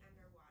Hearing Me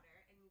Underwater,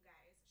 and you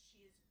guys,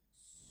 she is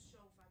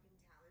so fucking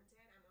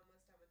talented. I'm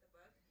almost done with the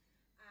book.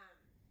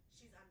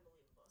 She's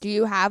unbelievable. Do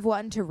you have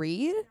one to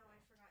read? No,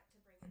 I forgot to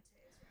bring it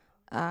to Israel.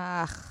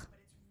 Ugh.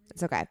 But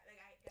It's okay.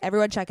 Like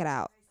Everyone check it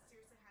out. I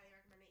seriously highly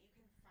recommend it. You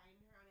can find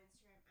her on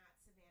Instagram at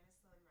Savannah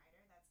Sloan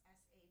Writer. That's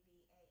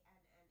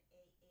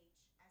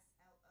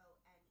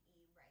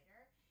SAVANNAHSLONE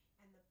Writer.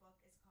 And the book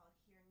is called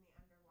Hearing Me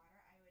Underwater.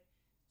 I would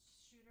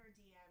shoot her a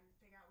DM,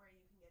 figure out where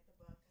you can get the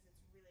book because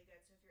it's really good.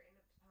 So if you're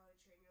into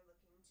poetry and you're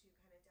looking to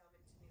kind of delve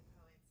into new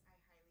poets,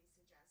 I highly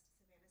suggest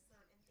Savannah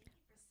Sloan. And thank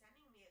you for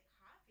sending me a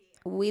copy.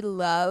 We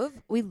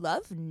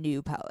love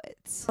new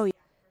poets. Oh yeah,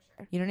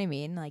 for sure. You know what I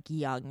mean? Like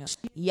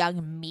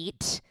young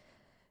meat.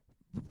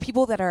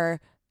 People that are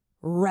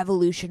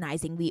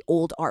revolutionizing the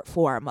old art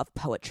form of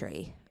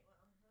poetry.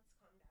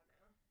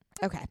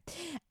 Okay.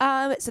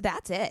 So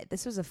that's it.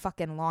 This was a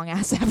fucking long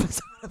ass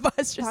episode of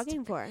us just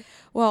Talking for?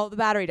 Well, the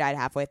battery died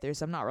halfway through,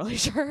 so I'm not really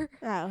sure.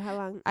 Oh, how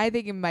long? I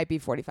think it might be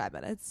 45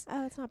 minutes.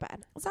 Oh, it's not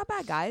bad. It's not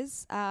bad,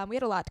 guys. We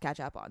had a lot to catch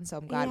up on, so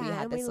I'm glad we Yeah,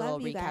 had and this we little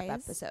love you recap guys.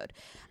 episode.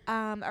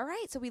 All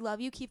right, so we love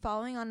you. Keep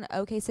following on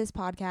OK Sis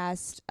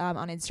Podcast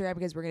on Instagram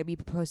because we're going to be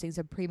posting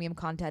some premium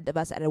content of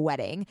us at a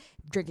wedding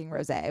drinking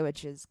rosé,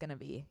 which is going to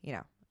be,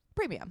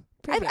 premium.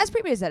 As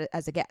premium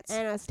as it gets.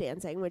 And us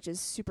dancing, which is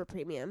super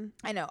premium.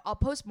 I know. I'll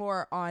post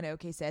more on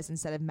OK Sis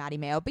instead of Maddie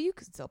Mayo, but you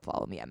can still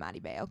follow me at Maddie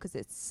Mayo because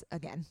it's,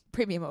 again,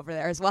 premium over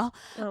there as well.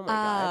 Oh, my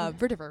God.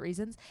 For different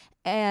reasons.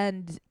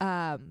 And,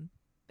 but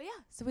yeah,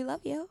 so we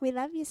love you. We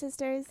love you,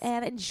 sisters.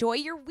 And enjoy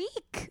your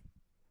week.